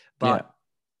goal. But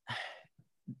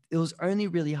it was only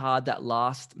really hard that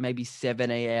last maybe 7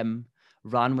 a.m.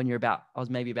 run, when I was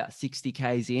maybe about 60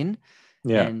 Ks in.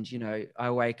 And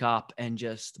I wake up and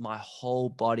just my whole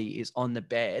body is on the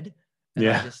bed,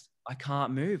 and I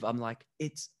can't move. I'm like,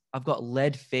 I've got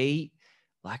lead feet,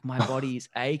 like my body is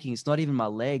aching. It's not even my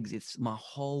legs, it's my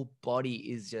whole body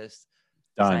is just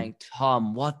saying,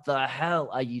 Tom, what the hell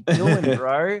are you doing,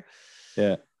 bro?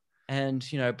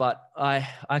 And, but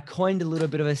I coined a little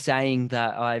bit of a saying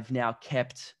that I've now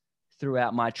kept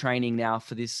throughout my training now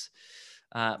for this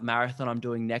marathon I'm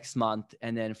doing next month,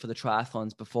 and then for the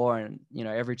triathlons before. And,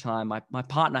 every time my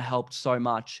partner helped so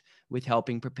much with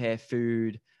helping prepare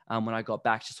food when I got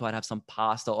back, just so I'd have some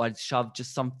pasta, or I'd shove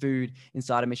just some food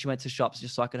inside of me. She went to shops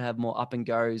just so I could have more up and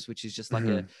goes, which is just like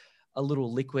a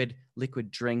little liquid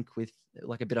drink with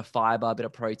like a bit of fiber, a bit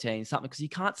of protein, something, because you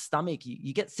can't stomach,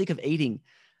 you get sick of eating.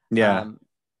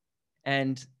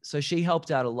 And so she helped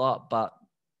out a lot. But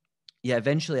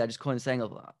eventually I just coined saying,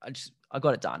 I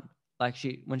got it done. Like,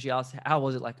 when she asked, how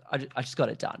was it? Like, I just got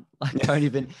it done. Like,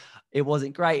 it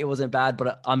wasn't great, it wasn't bad,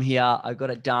 but I'm here, I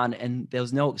got it done. And there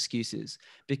was no excuses,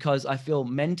 because I feel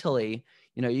mentally,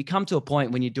 you come to a point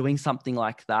when you're doing something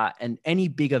like that, and any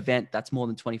big event that's more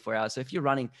than 24 hours. So if you're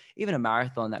running even a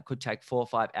marathon that could take 4 or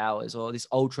 5 hours, or this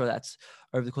ultra that's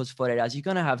over the course of 48 hours, you're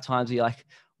going to have times where you're like,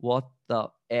 what the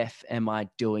F am I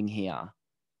doing here?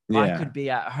 I could be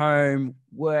at home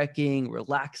working,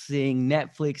 relaxing,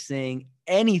 Netflixing,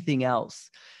 anything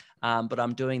else. But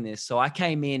I'm doing this. So I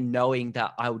came in knowing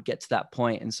that I would get to that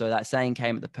point. And so that saying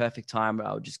came at the perfect time where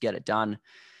I would just get it done.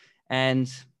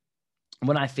 And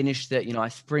when I finished it, I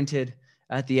sprinted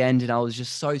at the end, and I was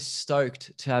just so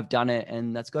stoked to have done it.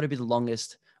 And that's got to be the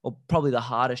longest, or probably the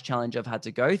hardest challenge I've had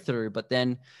to go through. But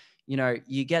then,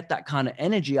 you get that kind of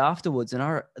energy afterwards.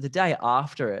 And the day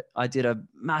after it, I did a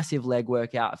massive leg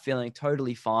workout, feeling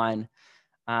totally fine.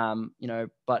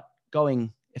 But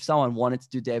if someone wanted to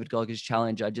do David Goggin's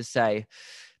challenge, I'd just say,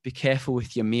 be careful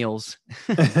with your meals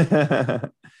and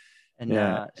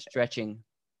stretching.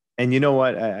 And you know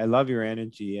what? I love your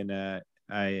energy. And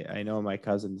I know my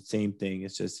cousin, the same thing.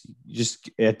 It's just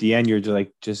at the end, you're just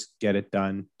like, just get it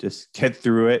done, just get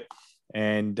through it.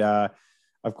 And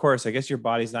of course, I guess your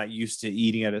body's not used to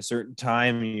eating at a certain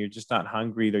time, and you're just not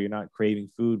hungry, or you're not craving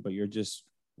food, but you're just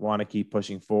want to keep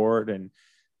pushing forward. And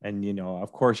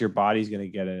of course, your body's going to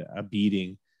get a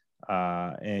beating,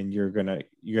 and you're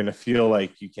gonna feel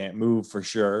like you can't move for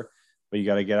sure, but you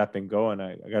got to get up and go. And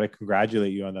I got to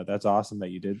congratulate you on that. That's awesome that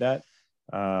you did that.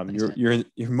 Thanks, You're man. you're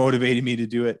you're motivating me to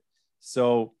do it.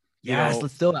 So Yes,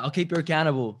 let's do it. I'll keep you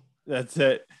accountable. that's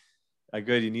it.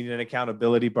 Good. You need an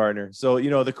accountability partner. So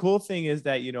the cool thing is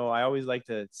that I always like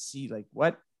to see like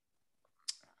what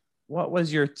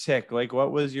was your tick, like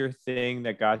what was your thing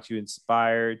that got you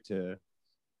inspired to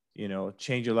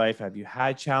change your life? Have you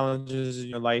had challenges in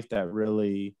your life that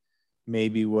really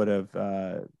maybe would have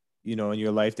in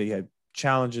your life that you had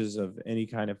challenges of any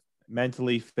kind of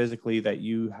mentally, physically, that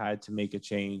you had to make a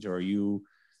change, or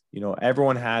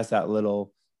everyone has that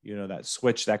little that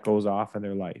switch that goes off in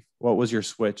their life. What was your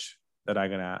switch that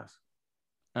I'm gonna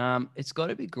ask? It's got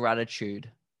to be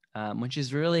gratitude, which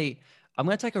is really, I'm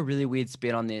going to take a really weird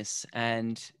spin on this.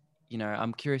 And,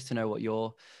 I'm curious to know what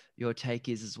your take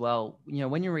is as well.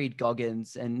 When you read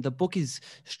Goggins, and the book is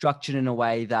structured in a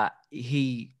way that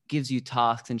he gives you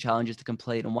tasks and challenges to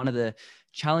complete. And one of the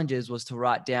challenges was to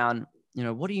write down,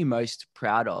 what are you most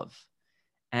proud of?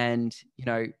 And,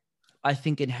 I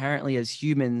think inherently as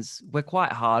humans, we're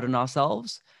quite hard on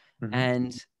ourselves. Mm-hmm.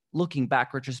 And looking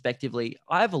back retrospectively,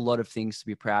 I have a lot of things to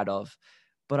be proud of,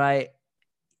 but I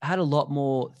had a lot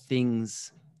more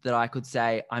things that I could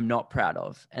say I'm not proud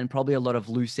of, and probably a lot of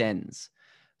loose ends.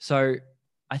 So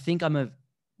I think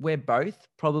we're both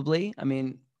probably. I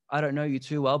mean, I don't know you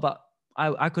too well, but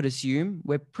I could assume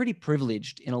we're pretty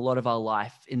privileged in a lot of our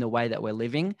life in the way that we're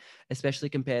living, especially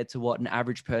compared to what an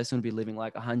average person would be living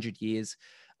like 100 years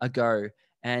ago.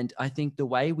 And I think the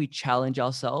way we challenge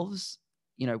ourselves,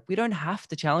 we don't have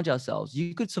to challenge ourselves.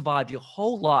 You could survive your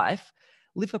whole life,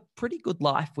 live a pretty good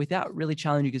life without really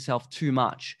challenging yourself too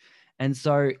much. And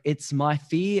so it's my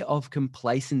fear of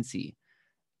complacency,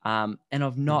 and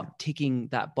of not ticking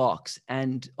that box,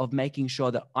 and of making sure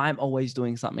that I'm always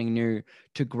doing something new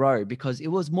to grow, because it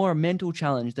was more a mental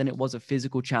challenge than it was a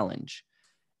physical challenge.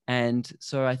 And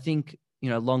so I think,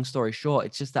 long story short,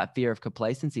 it's just that fear of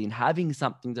complacency and having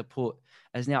something to put,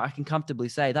 as now I can comfortably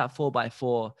say that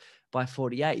 4x4 by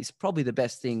 48 is probably the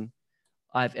best thing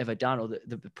I've ever done, or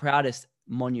the proudest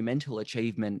monumental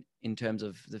achievement in terms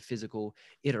of the physical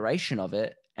iteration of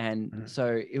it. And Mm-hmm.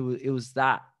 so it was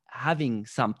that having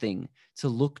something to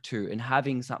look to, and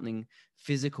having something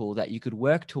physical that you could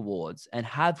work towards and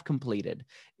have completed.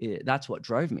 That's what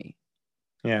drove me.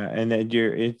 Yeah, and then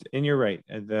you're right.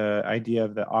 The idea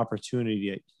of the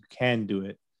opportunity that you can do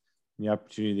it, and the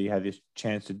opportunity that you have this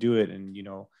chance to do it, and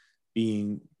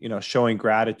being showing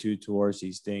gratitude towards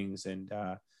these things. And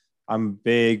I'm a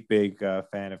big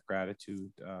fan of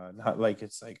gratitude. Not like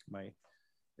it's like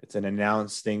it's an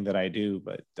announced thing that I do,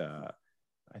 but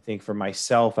I think for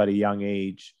myself at a young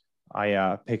age,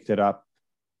 I picked it up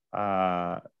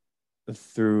uh,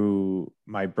 through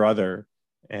my brother,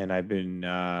 and I've been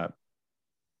I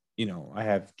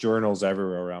have journals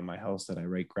everywhere around my house that I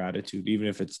write gratitude, even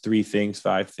if it's 3 things,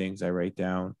 5 things I write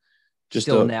down. Just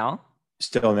Still to now.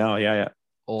 Still now, yeah, yeah,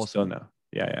 still Awesome. now,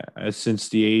 yeah, yeah. Since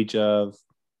the age of,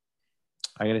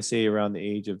 I'm gonna say around the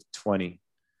age of 20,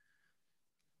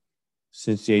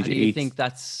 since the age How of do you eight. think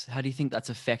that's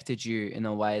affected you in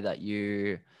the way that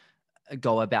you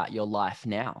go about your life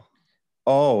now?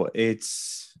 Oh,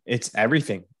 it's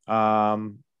everything.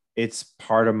 It's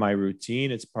part of my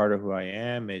routine. It's part of who I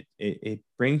am. It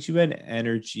brings you an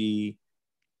energy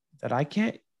that I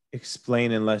can't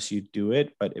explain unless you do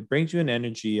it, but it brings you an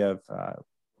energy of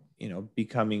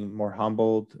becoming more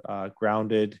humbled,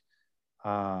 grounded.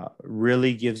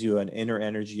 Really gives you an inner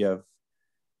energy of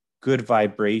good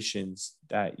vibrations,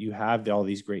 that you have all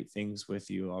these great things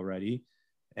with you already.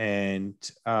 And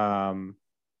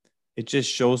it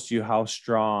just shows you how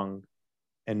strong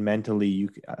and mentally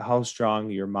how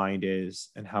strong your mind is,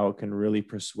 and how it can really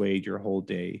persuade your whole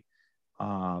day.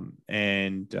 And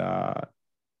I'm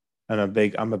a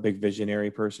big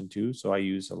visionary person too, so I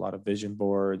use a lot of vision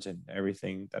boards and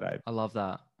everything that I've I love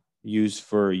that. used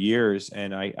for years.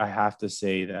 And I have to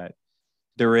say that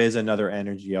there is another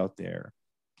energy out there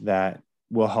that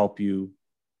will help you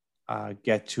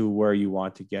get to where you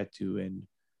want to get to, and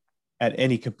at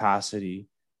any capacity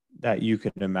that you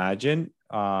can imagine.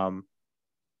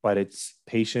 But it's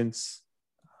patience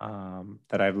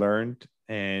that I've learned,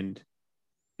 and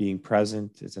being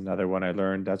present is another one I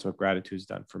learned. That's what gratitude's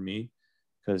done for me.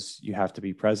 because you have to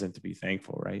be present to be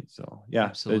thankful, right? So yeah,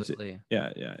 Absolutely.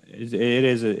 it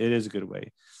is a good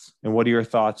way. And what are your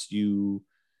thoughts? Do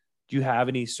you have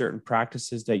any certain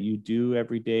practices that you do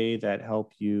every day that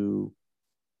help you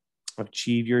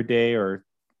achieve your day or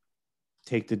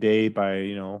take the day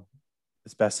by,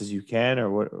 as best as you can, or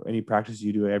what, any practice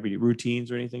you do every day,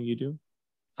 routines or anything you do?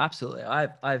 Absolutely.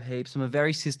 I've heaps. I'm a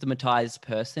very systematized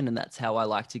person, and that's how I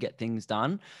like to get things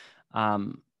done.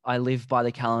 I live by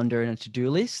the calendar and a to-do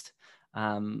list.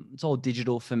 It's all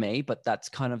digital for me, but that's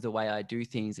kind of the way I do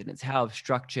things, and it's how I've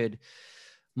structured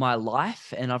my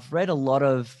life. And I've read a lot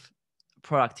of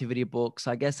productivity books.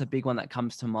 I guess a big one that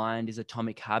comes to mind is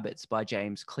Atomic Habits by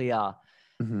James Clear.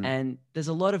 Mm-hmm. And there's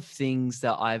a lot of things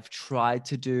that I've tried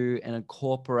to do and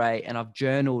incorporate, and I've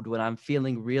journaled when I'm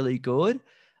feeling really good.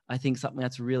 I think something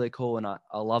that's really cool, and I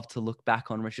love to look back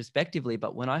on retrospectively.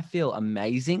 But when I feel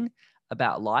amazing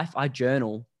about life, I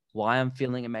journal why I'm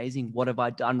feeling amazing. What have I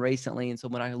done recently? And so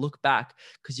when I look back,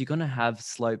 because you're going to have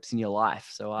slopes in your life.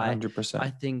 So I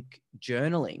 100%. think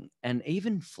journaling and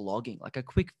even vlogging, like a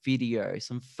quick video,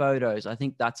 some photos, I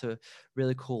think that's a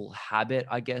really cool habit,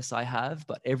 I guess I have.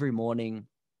 But every morning,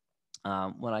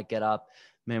 when I get up,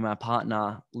 me and my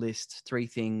partner list three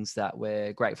things that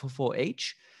we're grateful for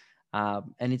each.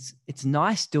 And it's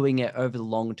nice doing it over the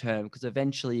long term, because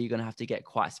eventually you're going to have to get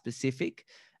quite specific.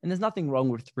 And there's nothing wrong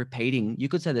with repeating. You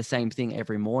could say the same thing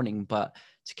every morning, but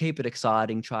to keep it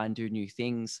exciting, try and do new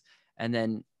things. And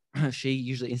then she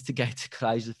usually instigates because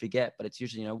I usually forget, but it's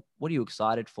usually, what are you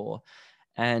excited for?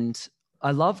 And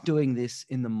I love doing this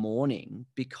in the morning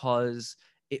because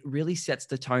it really sets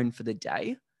the tone for the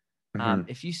day. Mm-hmm.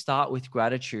 If you start with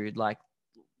gratitude, like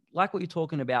what you're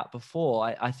talking about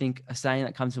before, I think a saying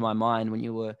that comes to my mind when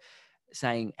you were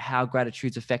saying how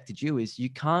gratitude's affected you is you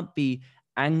can't be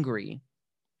angry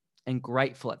and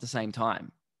grateful at the same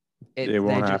time. It They're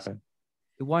won't just, happen.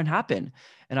 it won't happen.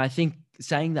 And I think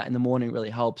saying that in the morning really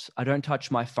helps. I don't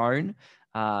touch my phone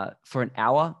for an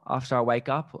hour after I wake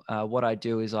up. What I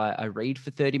do is I read for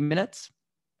 30 minutes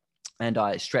and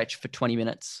I stretch for 20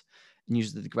 minutes. And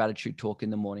usually the gratitude talk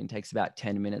in the morning takes about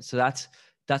 10 minutes. So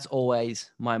that's always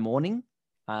my morning.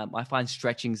 I find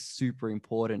stretching super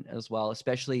important as well,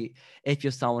 especially if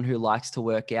you're someone who likes to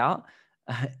work out.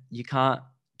 You can't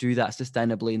do that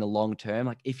sustainably in the long term.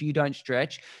 Like if you don't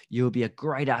stretch, you'll be a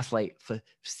great athlete for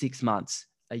 6 months,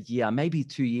 a year, maybe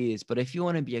 2 years. But if you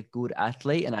want to be a good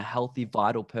athlete and a healthy,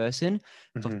 vital person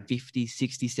for Mm-hmm. 50,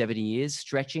 60, 70 years,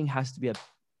 stretching has to be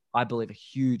I believe, a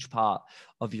huge part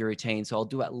of your routine. So I'll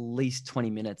do at least 20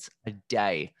 minutes a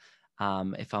day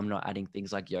if I'm not adding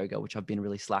things like yoga, which I've been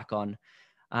really slack on.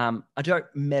 I don't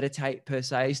meditate per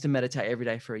se. I used to meditate every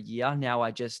day for a year. Now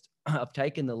I've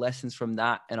taken the lessons from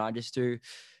that, and I just do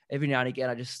every now and again,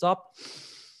 I just stop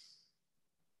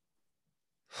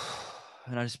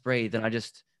and I just breathe, and I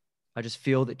just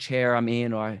feel the chair I'm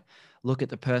in, or I look at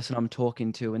the person I'm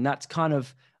talking to. And that's kind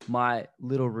of my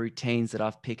little routines that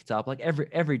I've picked up. Like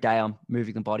every day I'm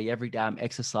moving the body, every day I'm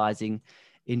exercising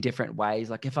in different ways.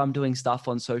 Like if I'm doing stuff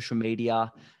on social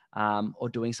media, or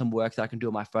doing some work that I can do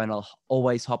on my phone, I'll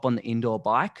always hop on the indoor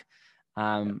bike.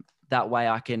 That way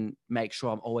I can make sure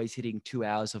I'm always hitting 2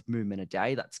 hours of movement a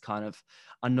day. That's kind of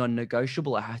a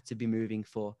non-negotiable. I have to be moving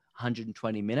for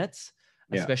 120 minutes,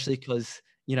 Yeah. especially because,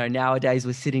 nowadays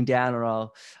we're sitting down on our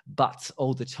butts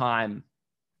all the time.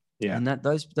 Yeah. And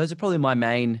those are probably my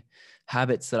main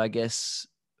habits that I guess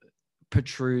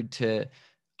protrude to,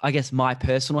 I guess, my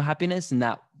personal happiness, and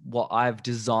that what I've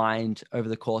designed over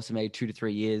the course of maybe 2 to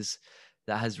 3 years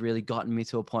that has really gotten me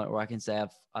to a point where I can say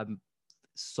I'm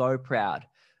so proud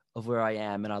of where I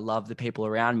am, and I love the people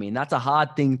around me. And that's a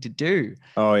hard thing to do.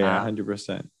 Oh yeah, Um,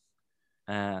 100%.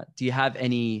 do you have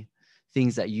any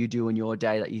things that you do in your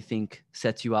day that you think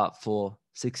sets you up for Uh,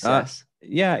 success?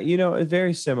 yeah, it's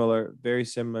very similar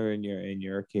in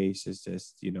your case. Is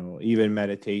just, even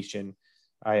meditation.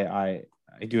 I I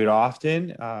I do it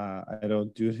often. I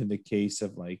don't do it in the case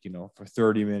of like, for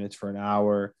 30 minutes, for an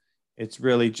hour. It's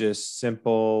really just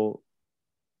simple,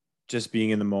 just being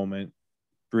in the moment,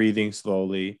 breathing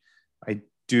slowly. I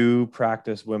do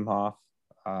practice Wim Hof.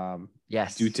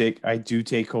 Yes. I do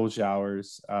take cold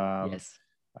showers. Yes.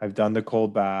 I've done the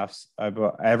cold baths.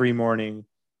 Every morning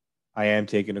I am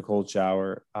taking a cold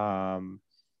shower. I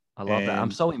love that. I'm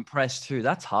And so impressed too.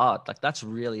 That's hard. Like that's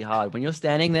really hard. When you're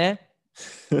standing there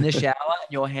in the shower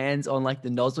and your hands on like the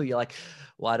nozzle, you're like,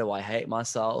 why do I hate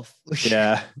myself?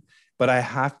 yeah, but I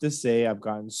have to say I've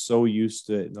gotten so used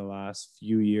to it in the last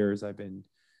few years. I've been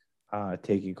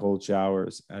taking cold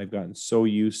showers, and I've gotten so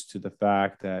used to the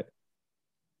fact that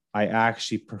I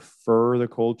actually prefer the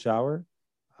cold shower.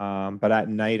 But at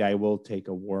night, I will take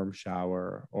a warm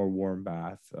shower or warm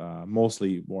bath,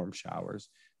 mostly warm showers.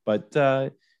 But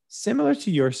similar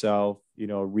to yourself,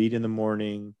 read in the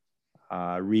morning,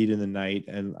 read in the night,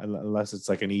 and unless it's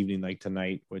like an evening like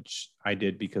tonight, which I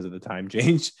did because of the time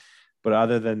change. But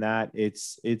other than that,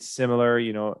 it's similar,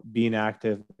 being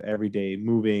active every day,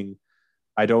 moving.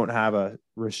 I don't have a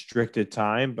restricted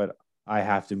time, but I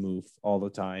have to move all the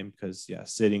time because yeah,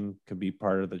 sitting could be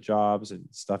part of the jobs and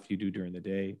stuff you do during the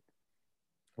day,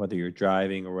 whether you're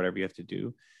driving or whatever you have to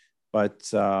do.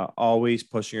 But always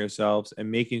pushing yourselves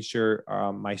and making sure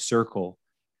my circle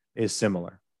is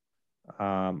similar.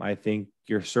 I think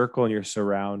your circle and your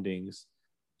surroundings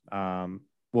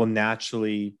will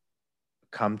naturally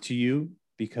come to you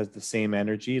because the same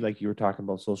energy, like you were talking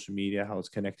about social media, how it's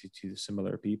connected to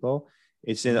similar people.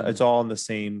 It's all in the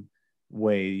same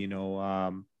way.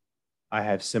 I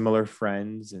have similar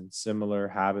friends and similar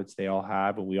habits they all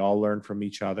have, and we all learn from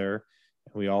each other,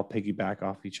 and we all piggyback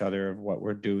off each other of what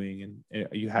we're doing. And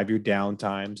you have your down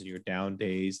times and your down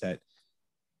days that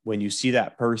when you see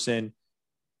that person,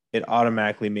 it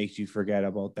automatically makes you forget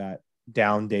about that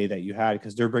down day that you had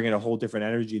because they're bringing a whole different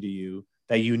energy to you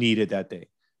that you needed that day,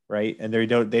 right? And they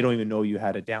don't even know you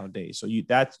had a down day. So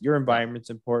that's your Yeah. environment's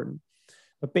important.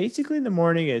 But basically in the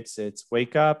morning, it's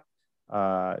wake up,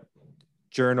 uh,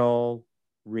 journal,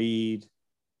 read,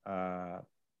 uh,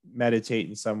 meditate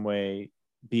in some way,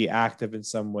 be active in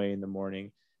some way in the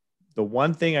morning. The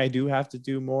one thing I do have to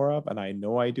do more of, and I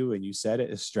know I do, and you said it,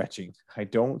 is stretching. I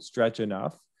don't stretch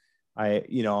enough.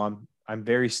 I'm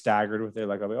very staggered with it.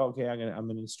 Like, I'll be okay. I'm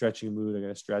in a stretching mood. I'm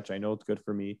gonna stretch. I know it's good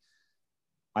for me.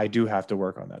 I do have to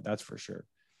work on that. That's for sure.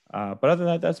 But other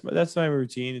than that, that's my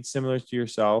routine. It's similar to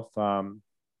yourself.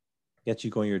 Gets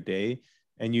you going your day,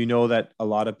 and you know that a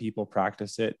lot of people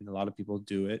practice it and a lot of people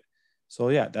do it. So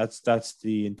yeah, that's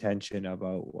the intention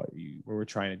about what we're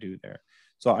trying to do there.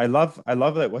 So I love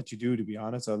that what you do, to be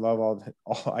honest. I love all that.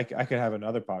 I could have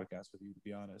another podcast with you, to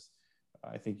be honest.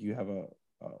 I think you have a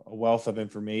wealth of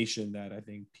information that I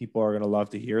think people are going to love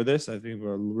to hear this. I think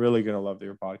we're really going to love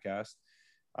your podcast.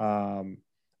 um,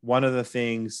 One of the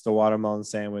things the watermelon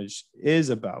sandwich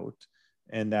is about,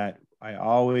 and that I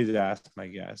always ask my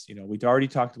guests, we'd already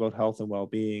talked about health and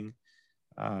well-being.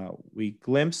 We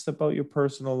glimpsed about your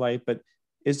personal life, but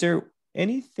is there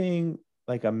anything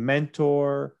like a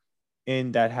mentor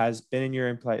in that has been in your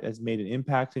impact, has made an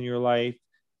impact in your life,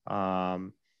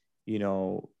 um, you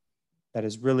know, that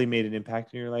has really made an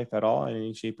impact in your life at all in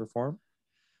any shape or form?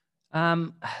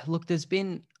 Um, Look,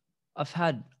 I've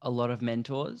had a lot of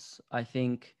mentors. I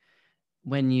think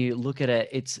when you look at it,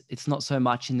 it's not so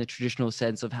much in the traditional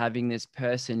sense of having this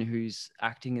person who's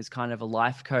acting as kind of a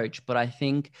life coach, but I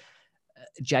think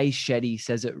Jay Shetty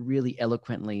says it really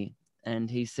eloquently.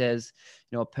 And he says,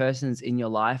 a person's in your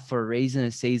life for a reason,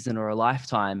 a season, or a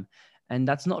lifetime. And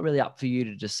that's not really up for you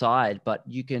to decide, but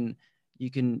you can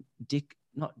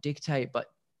not dictate, but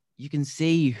you can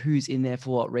see who's in there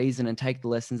for what reason and take the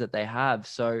lessons that they have.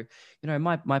 So,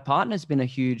 my partner's been a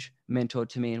huge mentor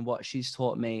to me and what she's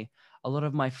taught me. A lot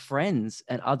of my friends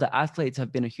and other athletes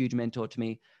have been a huge mentor to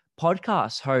me.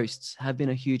 Podcast hosts have been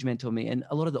a huge mentor to me, and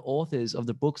a lot of the authors of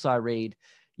the books I read,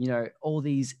 all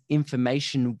these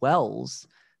information wells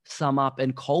sum up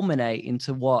and culminate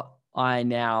into what I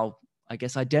now, I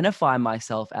guess, identify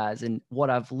myself as, and what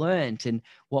I've learned and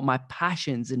what my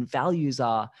passions and values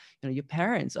are. Your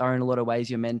parents are in a lot of ways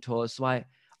your mentors. So I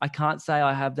can't say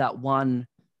I have that one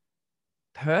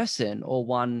person or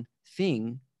one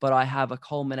thing, but I have a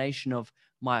culmination of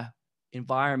my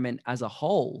environment as a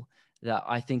whole that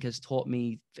I think has taught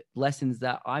me lessons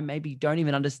that I maybe don't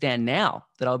even understand now,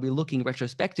 that I'll be looking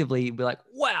retrospectively and be like,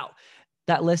 wow,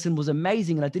 that lesson was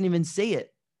amazing and I didn't even see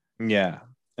it. Yeah,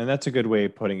 and that's a good way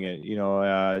of putting it.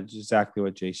 Exactly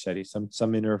what Jay said.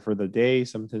 Some in are for the day,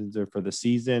 sometimes they're for the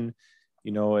season,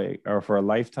 or for a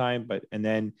lifetime. But and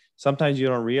then sometimes you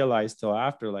don't realize till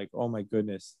after, like, oh my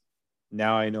goodness,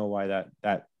 now I know why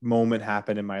that moment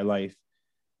happened in my life.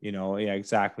 Yeah,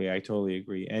 exactly. I totally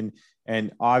agree.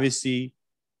 And obviously,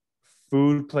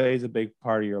 food plays a big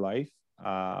part of your life.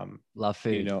 Love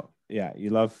food. Yeah,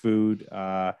 you love food.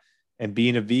 And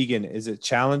being a vegan, is it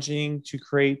challenging to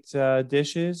create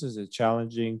dishes? Is it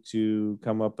challenging to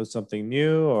come up with something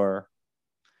new, or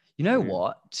You know what are you?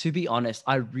 what? To be honest,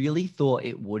 I really thought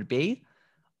it would be.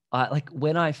 Like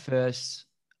when I first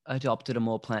adopted a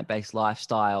more plant-based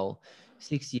lifestyle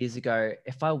 6 years ago,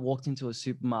 if I walked into a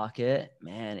supermarket,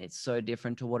 man, it's so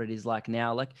different to what it is like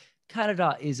now. Like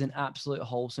Canada is an absolute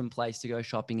wholesome place to go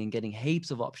shopping and getting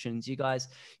heaps of options. You guys,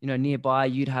 nearby,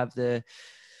 you'd have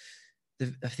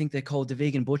I think they're called the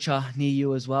Vegan Butcher near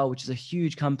you as well, which is a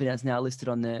huge company that's now listed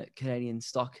on the Canadian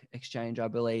Stock Exchange, I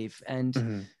believe. And,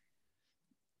 Mhm.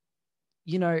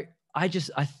 you know, I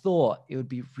thought it would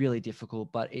be really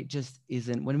difficult, but it just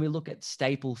isn't. When we look at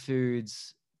staple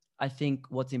foods, I think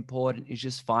what's important is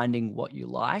just finding what you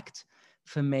liked.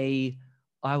 For me,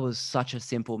 I was such a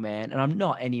simple man, and I'm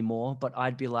not anymore, but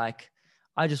I'd be like,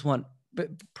 I just want, but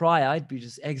prior, I'd be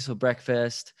just eggs for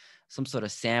breakfast, some sort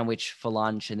of sandwich for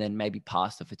lunch, and then maybe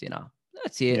pasta for dinner.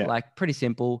 That's it, Yeah. like pretty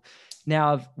simple.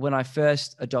 Now, when I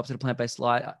first adopted a plant-based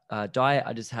diet,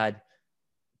 I just had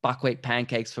buckwheat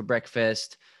pancakes for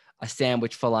breakfast, a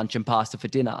sandwich for lunch, and pasta for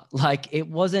dinner. Like it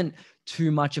wasn't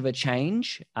too much of a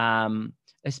change,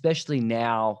 especially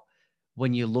now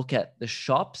when you look at the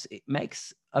shops, it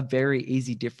makes a very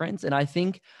easy difference. And I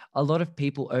think a lot of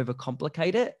people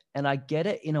overcomplicate it. And I get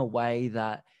it in a way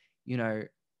that, you know,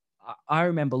 I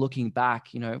remember looking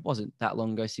back, you know, it wasn't that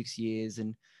long ago, 6 years,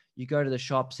 and you go to the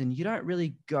shops and you don't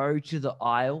really go to the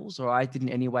aisles, or I didn't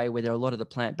anyway, where there a lot of the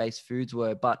plant-based foods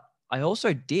were, but I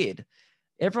also did.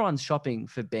 Everyone's shopping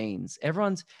for beans.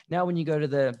 Everyone's now, when you go to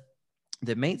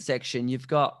the meat section, you've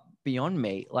got Beyond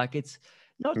Meat. Like it's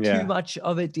not too Yeah. much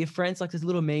of a difference. Like this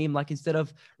little meme, like instead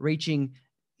of reaching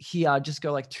here, just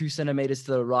go like 2 centimeters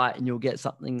to the right and you'll get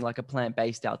something like a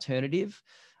plant-based alternative.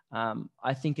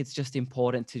 I think it's just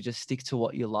important to just stick to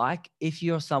what you like. If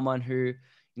you're someone who,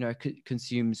 you know,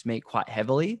 consumes meat quite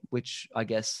heavily, which I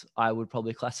guess I would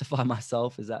probably classify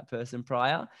myself as that person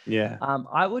prior, Yeah.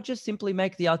 I would just simply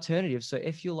make the alternative. So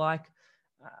if you like,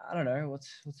 I don't know,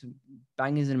 what's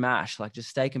bangers and mash, like just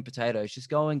steak and potatoes, just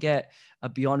go and get a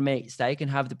Beyond Meat steak and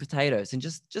have the potatoes, and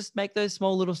just make those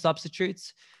small little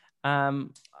substitutes.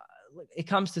 Um, it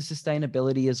comes to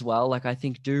sustainability as well. Like I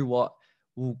think do what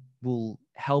will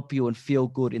help you and feel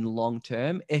good in the long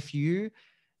term. If you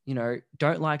know,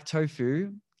 don't like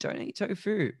tofu, don't eat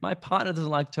tofu. My partner doesn't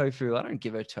like tofu. I don't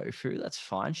give her tofu. That's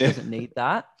fine. She doesn't need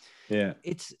that. Yeah.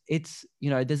 It's you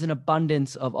know, there's an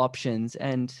abundance of options,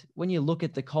 and when you look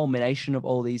at the culmination of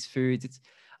all these foods, it's,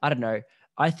 I don't know,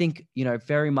 I think, you know,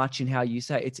 very much in how you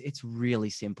say it's really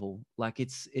simple. Like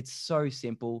it's so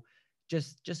simple.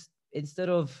 Just instead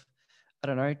of, I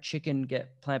don't know, chicken,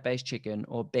 get plant-based chicken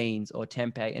or beans or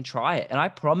tempeh and try it. And I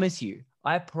promise you,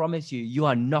 you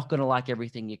are not going to like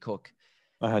everything you cook.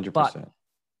 hundred But percent.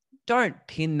 don't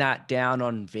pin that down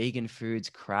on vegan foods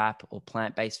crap or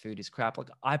plant-based food is crap. Like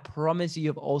I promise you,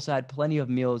 you've also had plenty of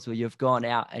meals where you've gone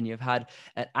out and you've had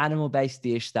an animal-based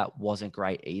dish that wasn't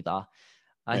great either.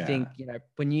 I Yeah. think, you know,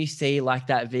 when you see like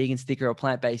that vegan sticker or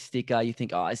plant-based sticker, you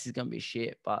think, oh, this is going to be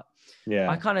shit. But I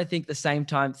Yeah. kind of think same,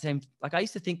 like I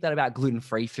used to think that about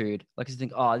gluten-free food. Like I used to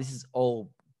think, oh, this is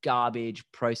all garbage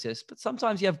processed. But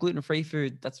sometimes you have gluten-free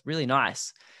food that's really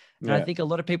nice. And I Yeah. think a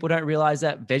lot of people don't realize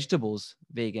that vegetables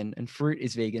vegan and fruit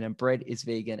is vegan and bread is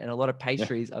vegan and a lot of Yeah.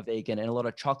 pastries are vegan and a lot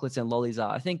of chocolates and lollies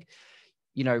are. I think,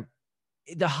 you know,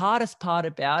 the hardest part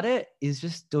about it is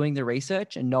just doing the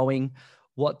research and knowing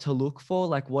what to look for,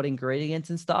 like what ingredients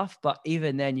and stuff. But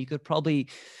even then, you could probably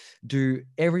do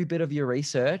every bit of your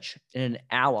research in an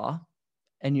hour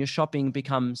and your shopping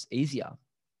becomes easier.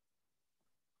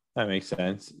 That makes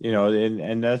sense. You know,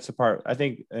 and that's the part I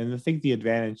think, and I think the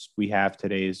advantage we have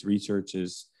today is research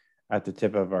is at the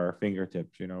tip of our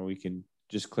fingertips. You know, we can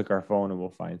just click our phone and we'll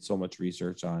find so much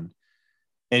research on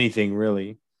anything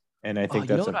really. And I Oh, think you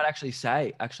know that's what a I'd actually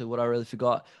say? Actually, what I really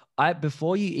forgot.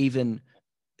 Before you even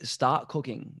start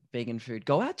cooking vegan food,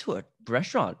 go out to a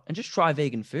restaurant and just try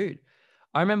vegan food.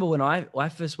 I remember when I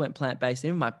first went plant based,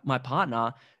 even my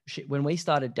partner, when we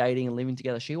started dating and living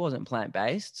together, she wasn't plant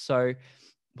based. So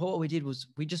what we did was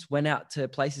we just went out to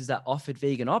places that offered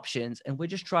vegan options and we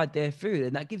just tried their food.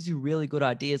 And that gives you really good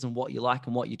ideas on what you like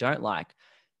and what you don't like.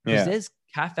 Because yeah. there's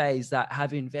cafes that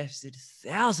have invested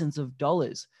thousands of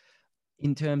dollars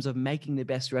in terms of making the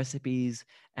best recipes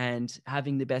and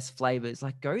having the best flavors.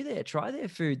 Like go there, try their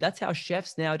food. That's how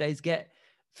chefs nowadays get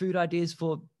food ideas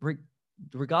for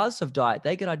regardless of diet.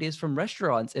 They get ideas from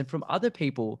restaurants and from other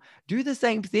people. Do the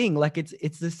same thing. Like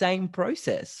it's the same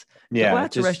process. Go Yeah.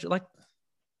 out to Just restaurant like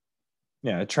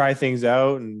yeah, try things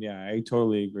out. And yeah, I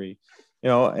totally agree. You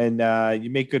know, and you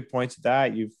make good points at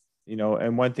that. You know,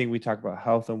 and one thing we talk about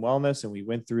health and wellness, and we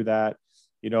went through that,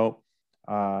 you know,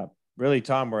 uh, really,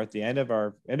 Tom, we're at the end of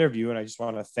our interview, and I just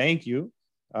want to thank you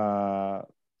uh,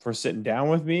 for sitting down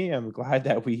with me. I'm glad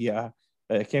that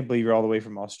I can't believe you're all the way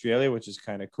from Australia, which is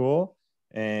kind of cool.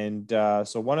 And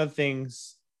so one of the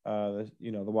things,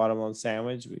 you know, the watermelon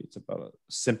sandwich, it's about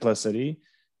simplicity,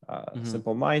 mhm.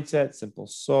 simple mindset, simple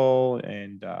soul,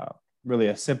 and really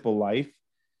a simple life.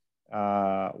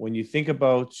 When you think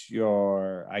about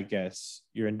your, I guess,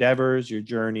 your endeavors, your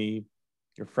journey,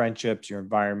 your friendships, your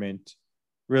environment,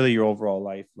 really your overall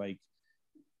life. Like,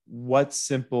 what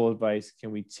simple advice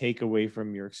can we take away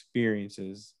from your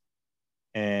experiences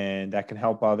and that can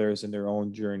help others in their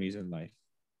own journeys in life?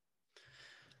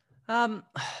 Um,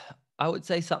 I would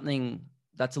say something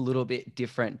that's a little bit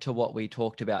different to what we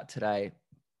talked about today,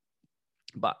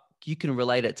 but you can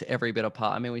relate it to every bit of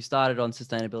part. I mean, we started on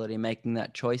sustainability, making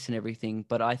that choice and everything,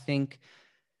 but I think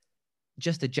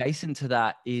just adjacent to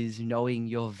that is knowing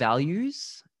your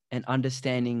values and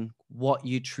understanding what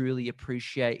you truly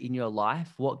appreciate in your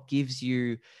life, what gives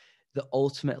you the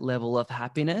ultimate level of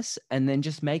happiness, and then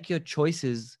just make your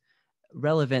choices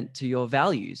relevant to your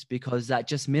values, because that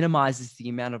just minimizes the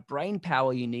amount of brain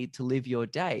power you need to live your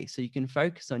day so you can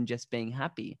focus on just being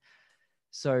happy.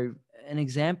 So an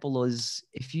example is,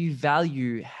 if you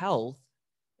value health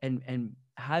and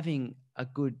having a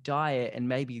good diet and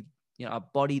maybe, a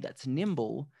body that's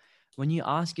nimble, when you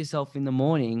ask yourself in the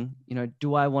morning,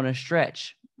 do I want to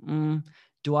stretch?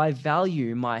 Do I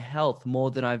value my health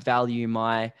more than I value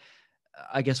my,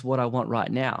 I guess, what I want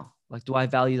right now? Like, do I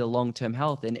value the long-term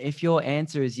health? And if your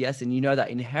answer is yes, and you know that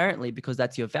inherently because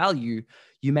that's your value,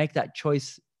 you make that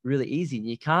choice really easy. And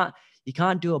you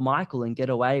can't do a Michael and get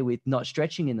away with not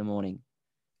stretching in the morning.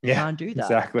 You Yeah, can't do that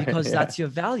exactly. because Yeah. that's your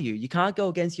value. You can't go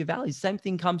against your values. Same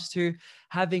thing comes to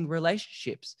having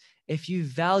relationships. If you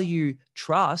value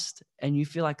trust and you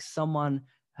feel like someone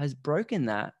has broken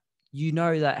that, you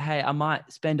know that, hey, I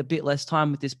might spend a bit less time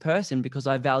with this person because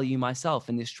I value myself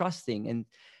and this trust thing. And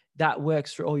that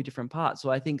works for all your different parts. So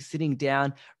I think sitting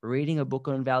down, reading a book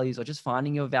on values, or just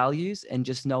finding your values and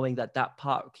just knowing that that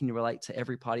part can relate to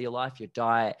every part of your life, your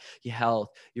diet, your health,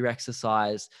 your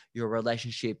exercise, your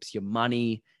relationships, your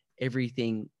money,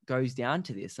 everything goes down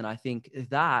to this. And I think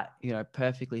that,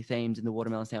 perfectly themed in the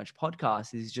Watermelon Sandwich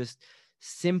podcast is just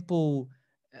simple,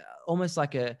 almost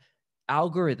like a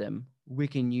algorithm we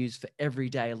can use for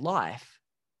everyday life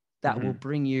that will Mm-hmm.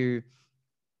 bring you,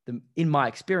 in my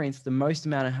experience, the most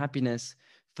amount of happiness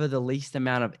for the least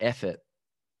amount of effort.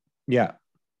 Yeah,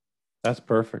 that's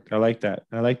perfect. I like that.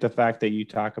 I like the fact that you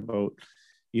talk about,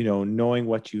 knowing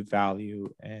what you value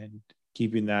and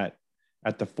keeping that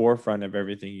at the forefront of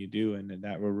everything you do. And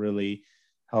that will really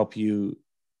help you,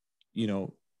 you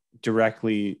know,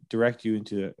 directly direct you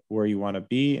into where you want to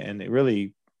be, and it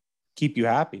really keep you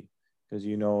happy. Because,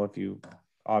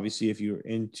 if you're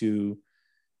into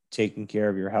taking care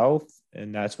of your health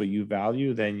and that's what you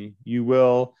value, then you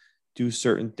will do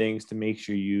certain things to make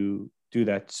sure you do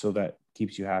that, so that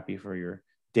keeps you happy for your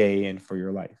day and for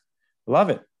your life. Love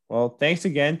it. Well, thanks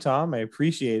again, Tom. I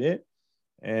appreciate it.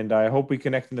 And I hope we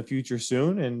connect in the future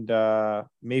soon. And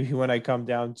maybe when I come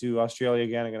down to Australia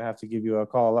again, I'm going to have to give you a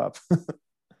call up.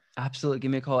 Absolutely.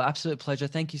 Give me a call. Absolute pleasure.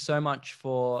 Thank you so much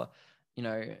for,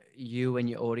 you and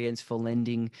your audience for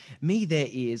lending me their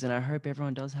ears. And I hope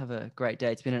everyone does have a great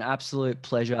day. It's been an absolute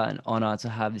pleasure and honor to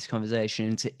have this conversation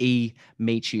and to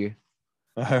meet you.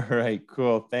 All right,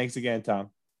 cool. Thanks again, Tom.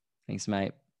 Thanks,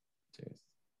 mate. Cheers.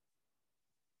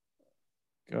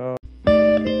 Go.